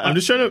 I'm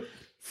just trying to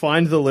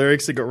find the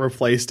lyrics that got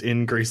replaced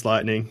in Grease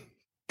Lightning.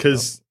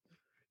 Because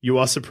you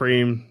are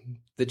supreme.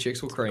 The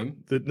chicks will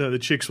cream The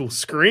chicks will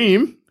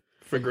scream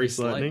for Grease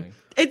Lightning.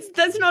 Lightning.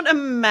 That's not a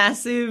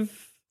massive...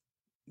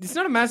 It's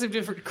not a massive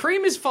difference.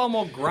 Cream is far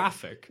more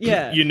graphic.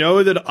 Yeah. You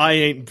know that I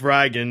ain't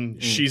bragging.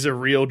 She's a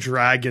real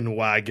dragon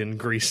wagon,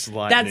 Grease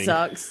Lightning. That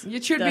sucks.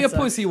 It should That be a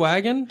sucks. pussy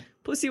wagon.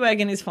 Pussy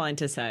wagon is fine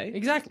to say.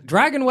 Exactly.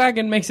 Dragon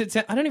wagon makes it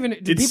sound. I don't even.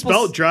 It's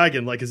spelled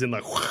dragon, like as in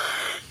like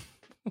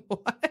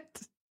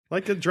What?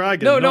 like a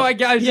dragon. No, not- I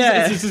get.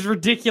 Yeah. It's just a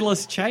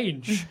ridiculous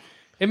change.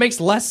 It makes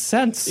less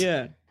sense.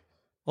 Yeah.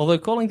 Although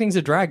calling things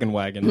a dragon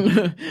wagon.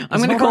 I'm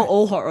going to call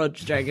all hot rod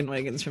dragon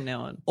wagons from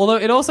now on. Although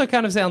it also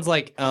kind of sounds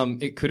like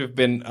it could have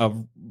been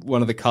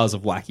one of the cars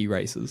of Wacky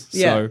Races.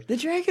 Yeah. So, The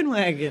dragon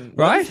wagon.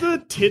 Where right? does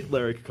the tit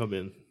lyric come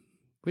in?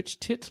 Which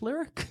tit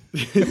lyric?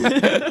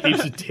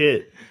 Heaps of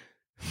tit.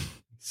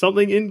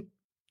 Something in.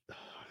 I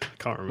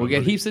can't remember. We'll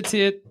get heaps of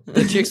tit.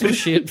 The chicks will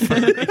shit.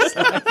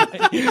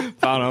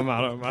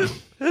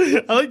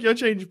 I like your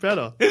change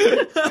better.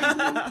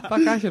 Fuck,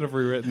 I should have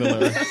rewritten the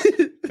lyrics.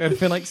 I'd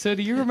been like, "Sir,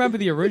 do you remember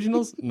the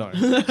originals?" No.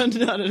 No. I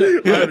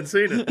haven't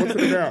seen it. What's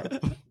it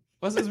about?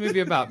 What's this movie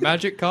about?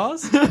 Magic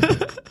cars?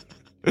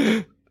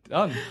 Done.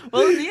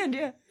 Well, in the end,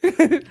 yeah.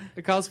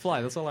 The cars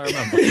fly. That's all I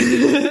remember.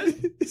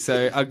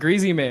 So a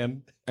greasy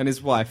man and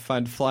his wife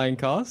find flying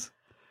cars.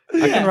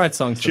 I can write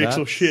songs for Chicks that.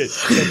 will shit.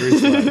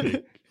 Grease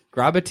Lightning.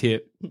 Grab a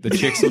tit. The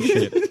chicks will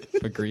shit.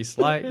 For Grease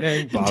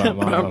Lightning.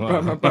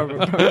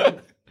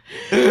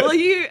 Well, are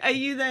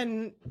you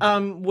then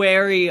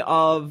wary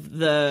of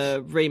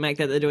the remake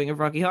that they're doing of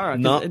Rocky Horror? 'Cause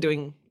No. They're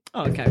doing.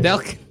 Oh, okay.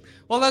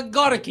 They've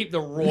got to keep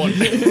the raw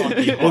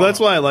shit. Well, that's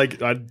why I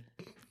like.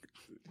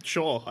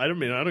 Sure, I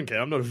don't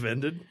care. I'm not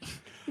offended.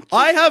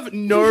 I have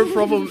no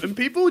problem, and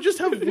people just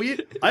have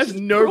weird. I have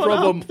no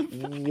problem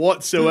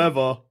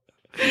whatsoever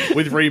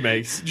with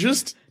remakes.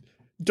 Just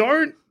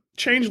don't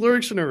change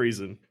lyrics for no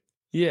reason.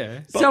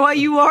 Yeah. So are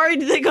you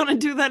worried they're going to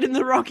do that in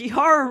the Rocky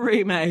Horror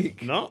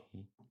remake? No,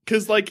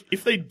 because like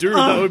if they do,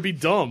 that would be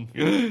dumb.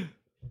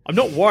 I'm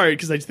not worried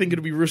because I just think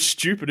it'll be real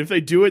stupid. If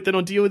they do it, then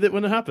I'll deal with it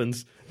when it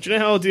happens. Do you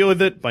know how I'll deal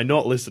with it? By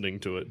not listening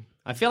to it.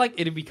 I feel like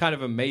it'd be kind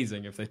of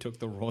amazing if they took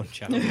the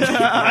raunch out.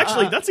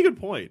 Actually, that's a good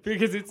point.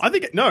 Because it's I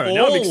think now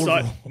I'm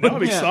excited. Now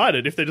I'm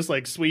excited if they're just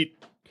like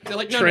sweet. They're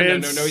like, no,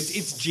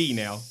 it's G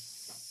now.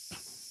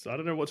 I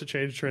don't know what to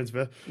change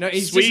transfer. No,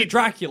 it's sweet just a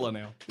Dracula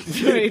now.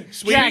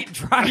 Sweet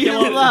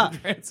Dracula.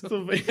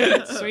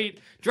 Transylvania. Sweet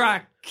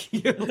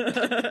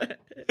Dracula.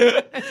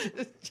 It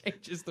just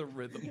changes the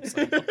rhythm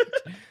so much.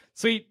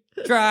 Sweet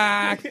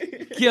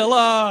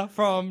Dracula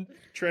from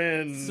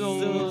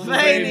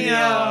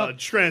Transylvania.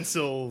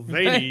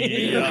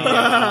 Transylvania.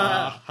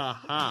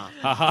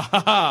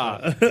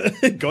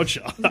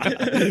 Gotcha.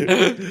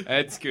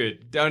 It's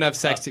good. Don't have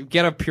sex.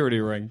 Get a purity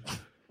ring.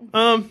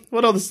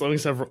 What other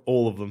songs have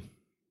all of them?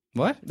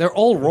 What? They're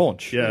all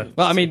raunch. Yeah.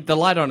 Well, I mean, the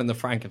light on in the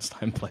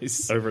Frankenstein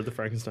place. Over at the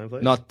Frankenstein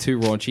place? Not too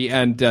raunchy.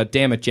 And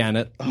Damn It,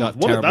 Janet. Not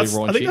terribly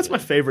raunchy. I think that's my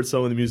favorite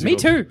song in the musical. Me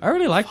too. I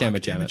really like Damn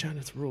It, Janet.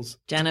 Janet's rules.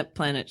 Janet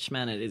Planet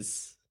Schmanet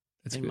is,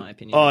 in my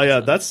opinion. Oh, yeah,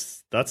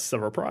 that's a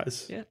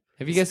reprise. Yeah.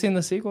 Have you guys seen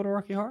the sequel to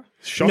Rocky Horror?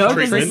 Shock No,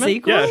 treatment. there's a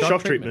sequel? Yeah, Shock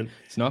shock treatment.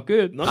 It's not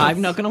good. No.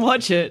 I'm not going to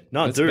watch it.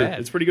 No, It's dude, bad.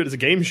 it's pretty good. It's a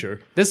game show.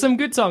 There's some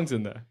good songs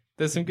in there.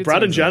 There's some good Brad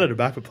songs and Janet are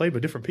back, but played by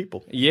different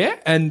people. Yeah,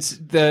 and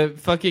the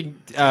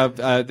fucking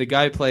the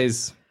guy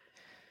plays.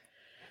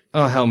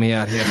 Oh, help me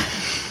out here.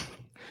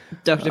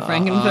 Dr.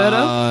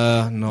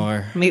 Frankenfurter?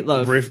 No.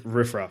 Meatloaf.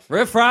 Riff Raff.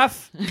 Riff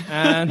Raff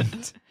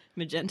and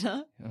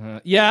Magenta?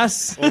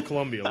 yes. Or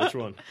Columbia, which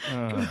one?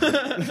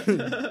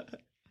 I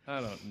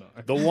don't know.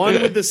 The one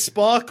with the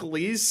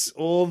sparklies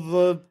or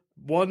the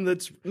one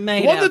that's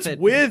Maid the one that's outfit.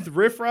 with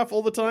Riff Raff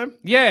all the time?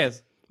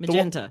 Yes,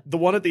 Magenta. The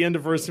one at the end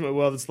of Versus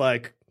World that's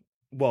like,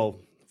 well,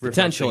 Riff Raff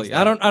potentially. sings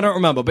I that. don't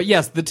remember, but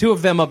yes, the two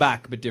of them are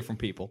back, but different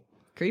people.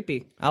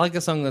 Creepy. I like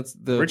the song that's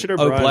the Richard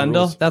Oh O'Brien Blender.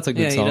 rules. That's a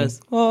good Yeah, he song.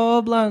 does.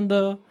 Oh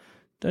Blender,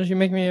 don't you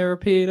make me a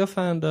repeat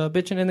offender?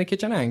 Bitching in the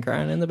kitchen and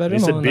crying in the bedroom.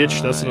 You said all bitch,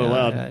 night. that's not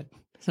allowed. Yeah.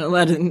 It's not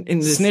allowed in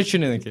this.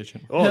 Snitching in the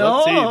kitchen. Oh,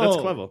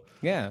 that's clever.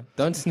 Yeah,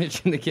 don't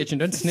snitch in the kitchen.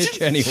 Don't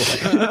snitch anyway.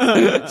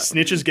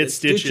 Snitches get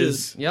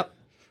stitches. Yep.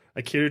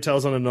 A kid who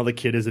tells on another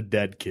kid is a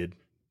dead kid.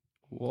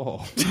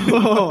 Whoa.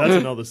 That's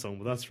another song,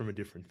 but that's from a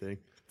different thing.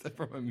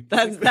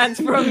 That's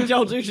from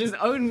Joel Dusha's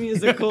own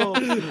musical.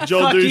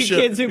 Joel Fuck you Dusha.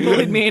 kids who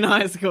bullied me in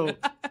high school.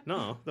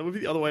 No, that would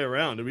be the other way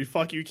around. It'd be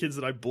fuck you kids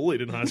that I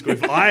bullied in high school.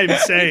 If I'm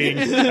saying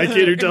a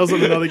kid who tells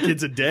on another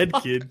kid's a dead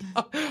kid.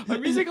 A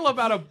musical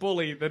about a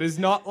bully that is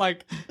not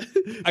like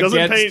Doesn't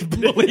against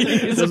paint, bullying.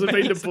 is doesn't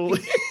paint a amazing.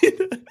 bully.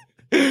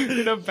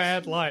 In a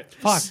bad light.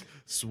 Fuck.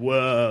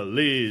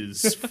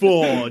 Swirlies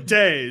 4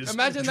 days.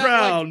 Imagine that,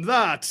 drown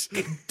that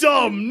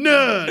dumb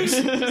nerd.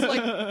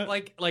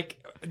 It's like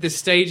the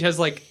stage has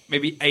like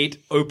maybe 8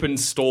 open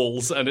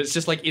stalls and it's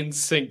just like in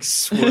sync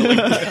swirling.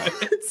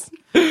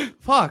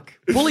 Fuck.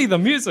 Bully the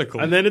musical.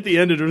 And then at the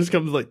end, it just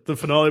comes like the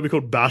finale will be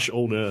called Bash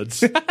All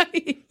Nerds.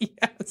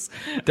 yes.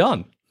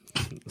 Done.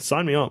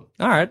 Sign me up.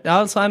 All right.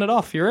 I'll sign it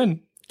off. You're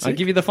in. I'll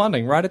give you the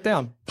funding. Write it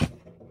down.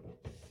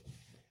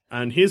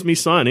 And here's me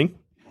signing.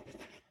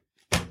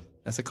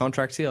 That's a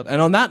contract sealed. And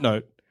on that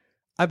note,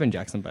 I've been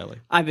Jackson Bailey.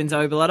 I've been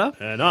Zoe Bellotto.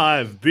 And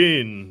I've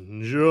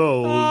been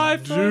Joel I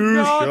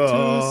forgot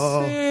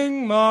Dusha. to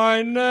sing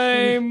my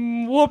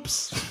name.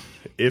 Whoops.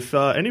 If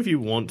any of you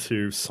want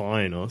to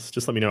sign us,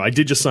 just let me know. I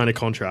did just sign a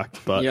contract,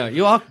 but Yeah,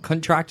 you are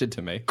contracted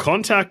to me.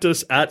 contact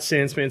us at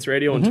Sanspants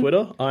Radio on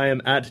Twitter. I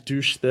am at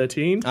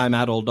Douche13. I'm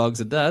at All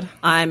Dogs Are Dead.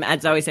 I'm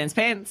at Zoe Sans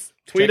Pants.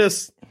 Tweet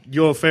us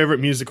your favorite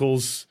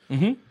musicals,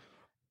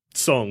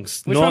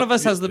 songs. Which one of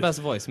us has the best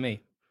voice? Me.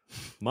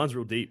 Mine's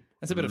real deep.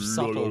 That's a bit of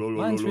subtle.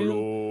 Mine's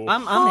real.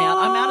 I'm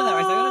out of that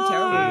race. I got a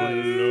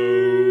terrible voice.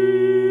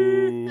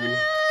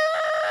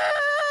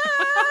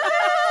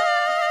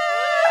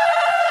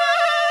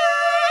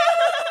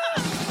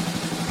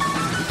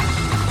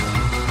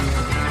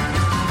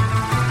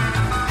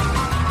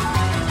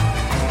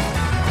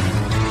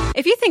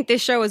 If you think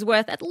this show is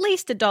worth at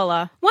least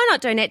 $1, why not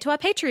donate to our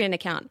Patreon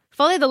account?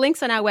 Follow the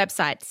links on our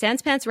website,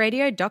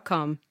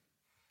 sanspantsradio.com.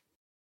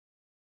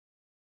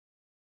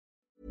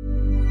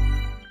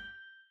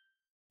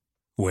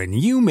 When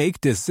you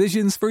make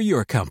decisions for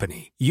your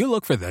company, you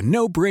look for the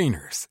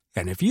no-brainers.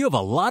 And if you have a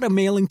lot of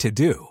mailing to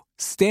do,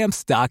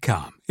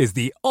 Stamps.com is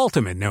the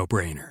ultimate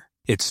no-brainer.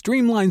 It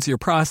streamlines your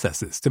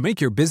processes to make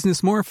your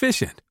business more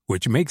efficient,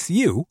 which makes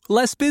you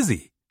less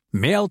busy.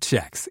 Mail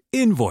checks,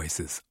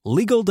 invoices,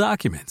 legal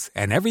documents,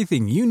 and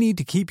everything you need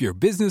to keep your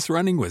business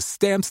running with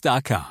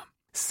Stamps.com.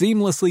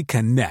 Seamlessly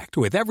connect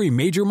with every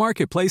major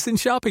marketplace and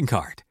shopping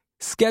cart.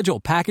 Schedule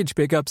package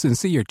pickups and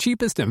see your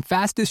cheapest and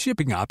fastest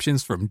shipping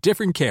options from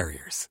different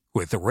carriers.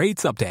 With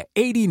rates up to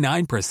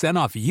 89%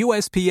 off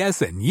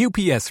USPS and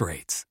UPS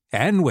rates.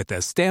 And with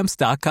the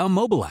Stamps.com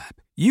mobile app,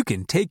 you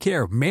can take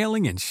care of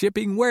mailing and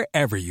shipping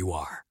wherever you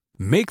are.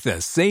 Make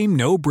the same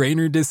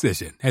no-brainer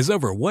decision as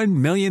over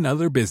 1 million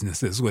other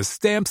businesses with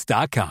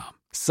Stamps.com.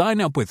 Sign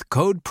up with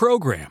code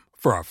PROGRAM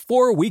for a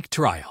 4-week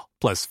trial,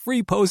 plus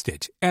free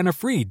postage and a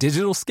free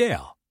digital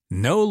scale.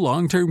 No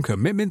long-term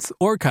commitments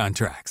or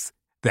contracts.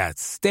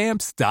 That's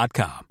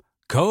Stamps.com.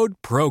 Code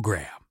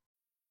PROGRAM.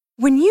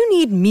 When you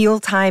need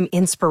mealtime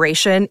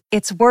inspiration,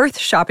 it's worth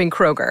shopping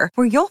Kroger,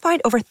 where you'll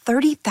find over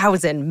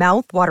 30,000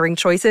 mouth-watering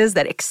choices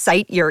that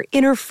excite your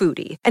inner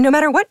foodie. And no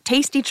matter what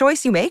tasty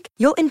choice you make,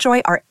 you'll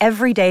enjoy our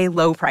everyday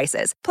low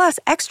prices, plus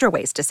extra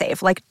ways to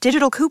save, like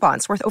digital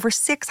coupons worth over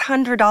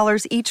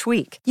 $600 each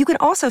week. You can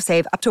also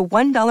save up to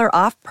 $1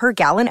 off per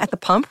gallon at the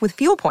pump with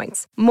fuel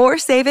points. More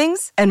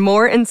savings and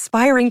more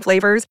inspiring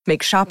flavors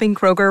make shopping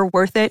Kroger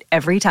worth it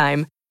every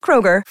time.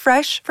 Kroger,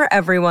 fresh for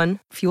everyone.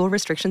 Fuel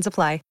restrictions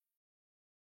apply.